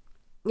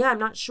 Yeah, I'm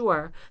not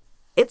sure.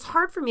 It's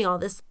hard for me all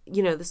this,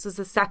 this is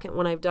the second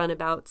one I've done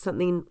about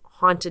something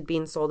haunted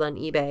being sold on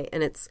eBay,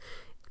 and it's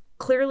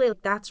clearly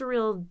that's a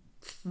real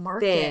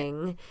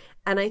thing.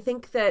 And I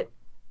think that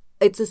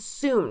it's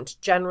assumed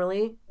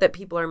generally that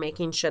people are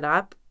making shit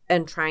up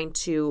and trying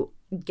to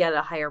get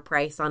a higher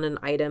price on an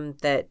item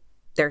that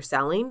they're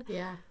selling.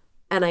 Yeah.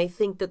 And I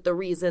think that the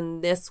reason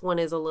this one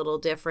is a little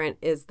different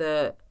is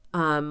the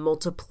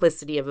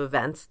multiplicity of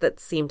events that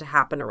seem to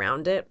happen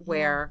around it,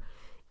 where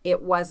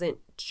it wasn't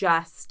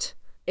just,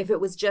 if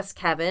it was just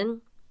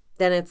Kevin,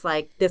 then it's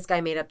like this guy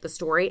made up the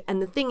story.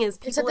 And the thing is,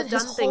 people have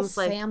done things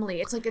like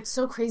family. It's like it's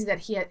so crazy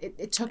that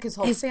it took his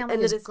whole family,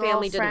 and that his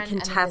family didn't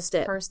contest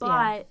it.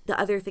 But the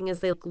other thing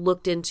is they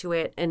looked into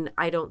it, and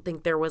I don't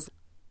think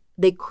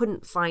they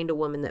couldn't find a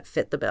woman that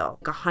fit the bill.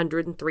 Like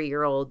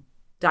 103-year-old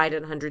died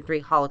at 103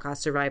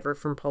 Holocaust survivor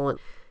from Poland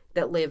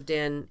that lived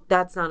in.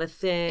 That's not a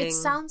thing. It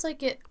sounds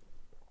like it.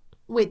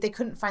 Wait, they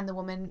couldn't find the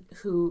woman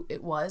who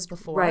it was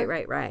before.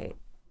 Right.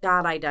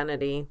 That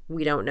identity,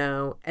 we don't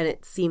know. And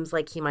it seems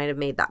like he might have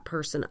made that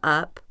person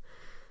up.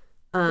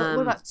 What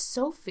about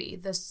Sophie,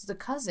 the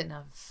cousin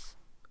of?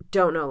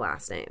 Don't know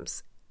last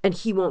names. And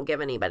he won't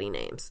give anybody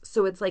names.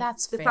 So it's like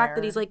That's the fair. fact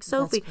that he's like,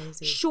 Sophie,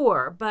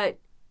 sure. But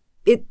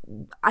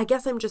I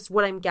guess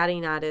what I'm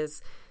getting at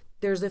is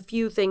there's a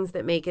few things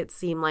that make it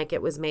seem like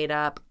it was made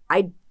up.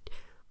 I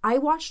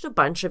watched a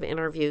bunch of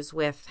interviews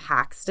with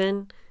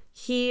Haxton.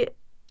 He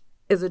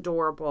is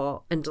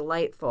adorable and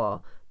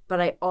delightful. But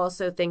I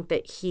also think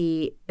that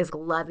he is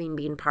loving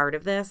being part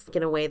of this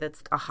in a way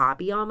that's a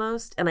hobby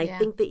almost. And I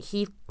think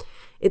that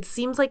it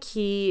seems like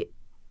he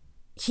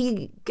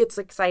gets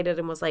excited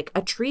and was like,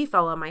 a tree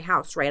fell on my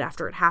house right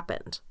after it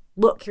happened.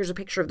 Look, here's a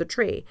picture of the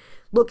tree.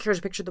 Look, here's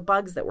a picture of the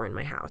bugs that were in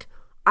my house.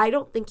 I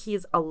don't think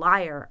he's a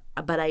liar,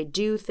 but I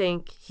do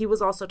think he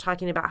was also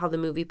talking about how the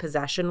movie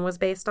Possession was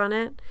based on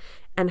it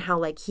and how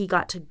like he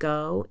got to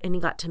go and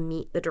he got to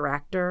meet the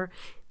director.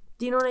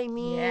 Do you know what I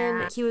mean?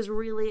 Yeah. He was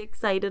really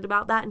excited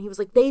about that. And he was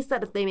like, they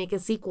said if they make a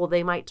sequel,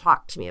 they might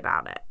talk to me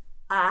about it.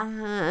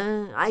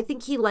 I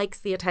think he likes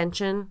the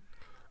attention.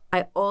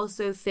 I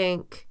also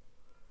think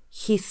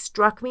he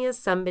struck me as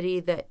somebody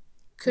that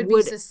could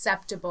be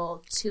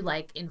susceptible to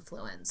like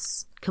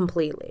influence.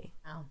 Completely.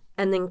 Oh.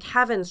 And then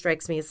Kevin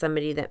strikes me as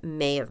somebody that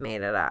may have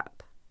made it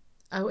up.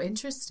 Oh,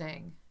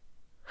 interesting.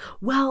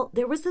 Well,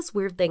 there was this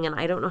weird thing, and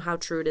I don't know how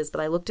true it is,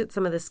 but I looked at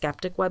some of the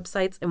skeptic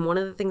websites, and one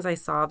of the things I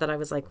saw that I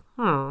was like,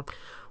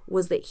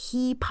 was that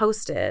he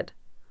posted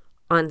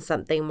on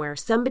something where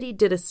somebody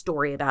did a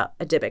story about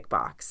a Dybbuk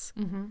box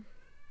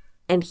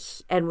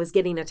and was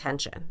getting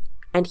attention.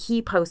 And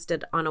he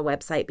posted on a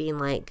website being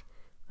like,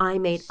 I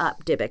made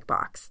up Dybbuk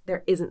box.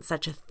 There isn't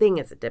such a thing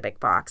as a Dybbuk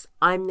box.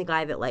 I'm the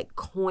guy that like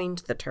coined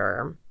the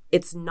term.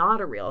 It's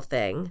not a real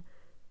thing.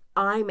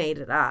 I made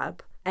it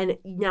up. And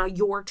now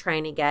you're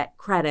trying to get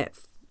credit,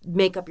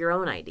 make up your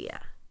own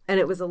idea. And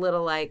it was a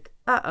little like,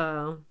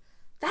 uh-oh.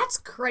 That's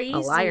crazy. A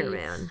liar,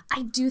 man.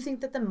 I do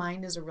think that the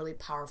mind is a really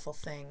powerful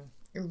thing.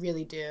 I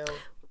really do.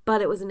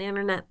 But it was an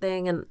internet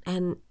thing,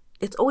 and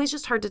it's always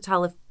just hard to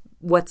tell if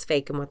what's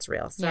fake and what's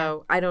real.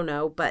 So I don't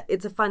know, but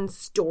it's a fun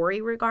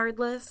story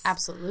regardless.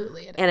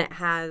 Absolutely. And it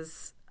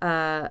has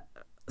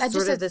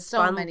sort of this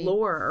fun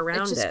lore around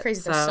it. It's just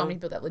crazy. There's so many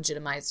people that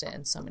legitimized it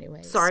in so many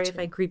ways. Sorry if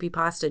I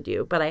creepypasta'd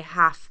you, but I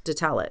have to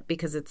tell it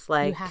because it's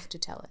like... You have to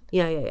tell it.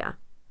 Yeah.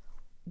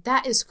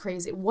 That is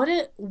crazy. What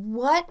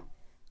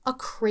a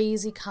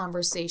crazy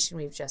conversation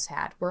we've just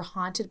had. We're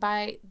haunted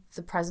by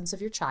the presence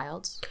of your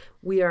child.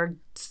 We are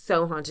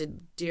so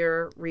haunted,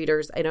 dear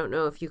readers. I don't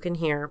know if you can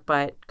hear,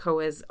 but Ko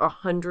is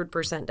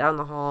 100% down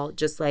the hall,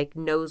 just like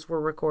knows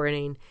we're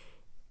recording,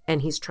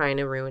 and he's trying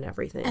to ruin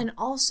everything. And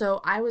also,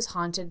 I was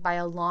haunted by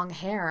a long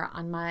hair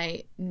on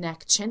my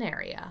neck chin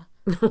area.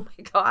 Oh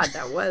my God,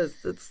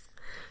 it's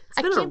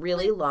been a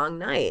really long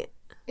night.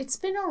 It's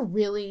been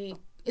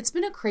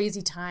a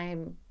crazy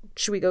time.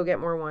 Should we go get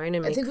more wine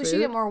and make food? I think we should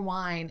get more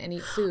wine and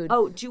eat food.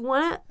 Oh, do you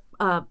want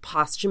to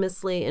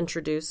posthumously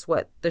introduce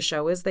what the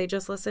show is they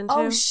just listened to?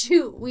 Oh,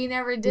 shoot. We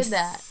never did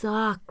that.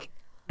 Suck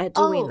at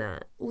doing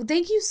that.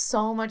 Thank you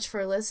so much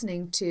for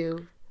listening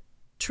to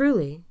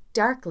Truly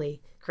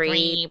Darkly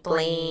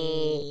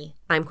Creeply.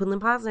 I'm Quinlan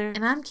Posner.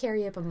 And I'm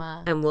Carrie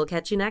Ipama. And we'll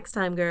catch you next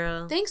time,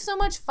 girl. Thanks so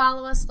much.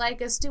 Follow us, like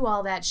us, do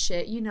all that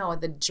shit. You know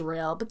the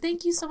drill. But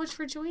thank you so much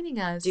for joining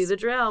us. Do the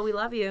drill. We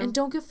love you. And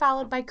don't get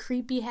followed by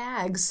creepy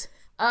hags.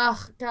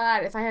 Oh,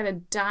 God, if I had a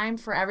dime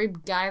for every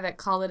guy that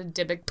called it a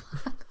Dybbuk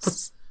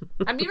box,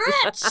 I'd be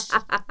rich.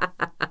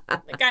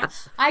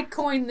 I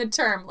coined the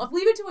term.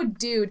 Leave it to a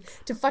dude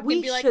to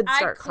fucking be like,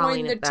 I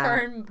coined the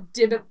term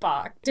Dybbuk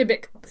box.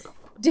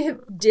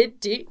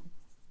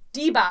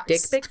 D-box.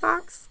 Dick pic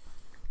box?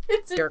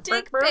 It's a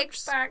dick pic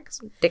box.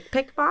 Dick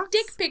pic box?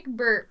 Dick pic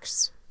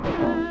Burks.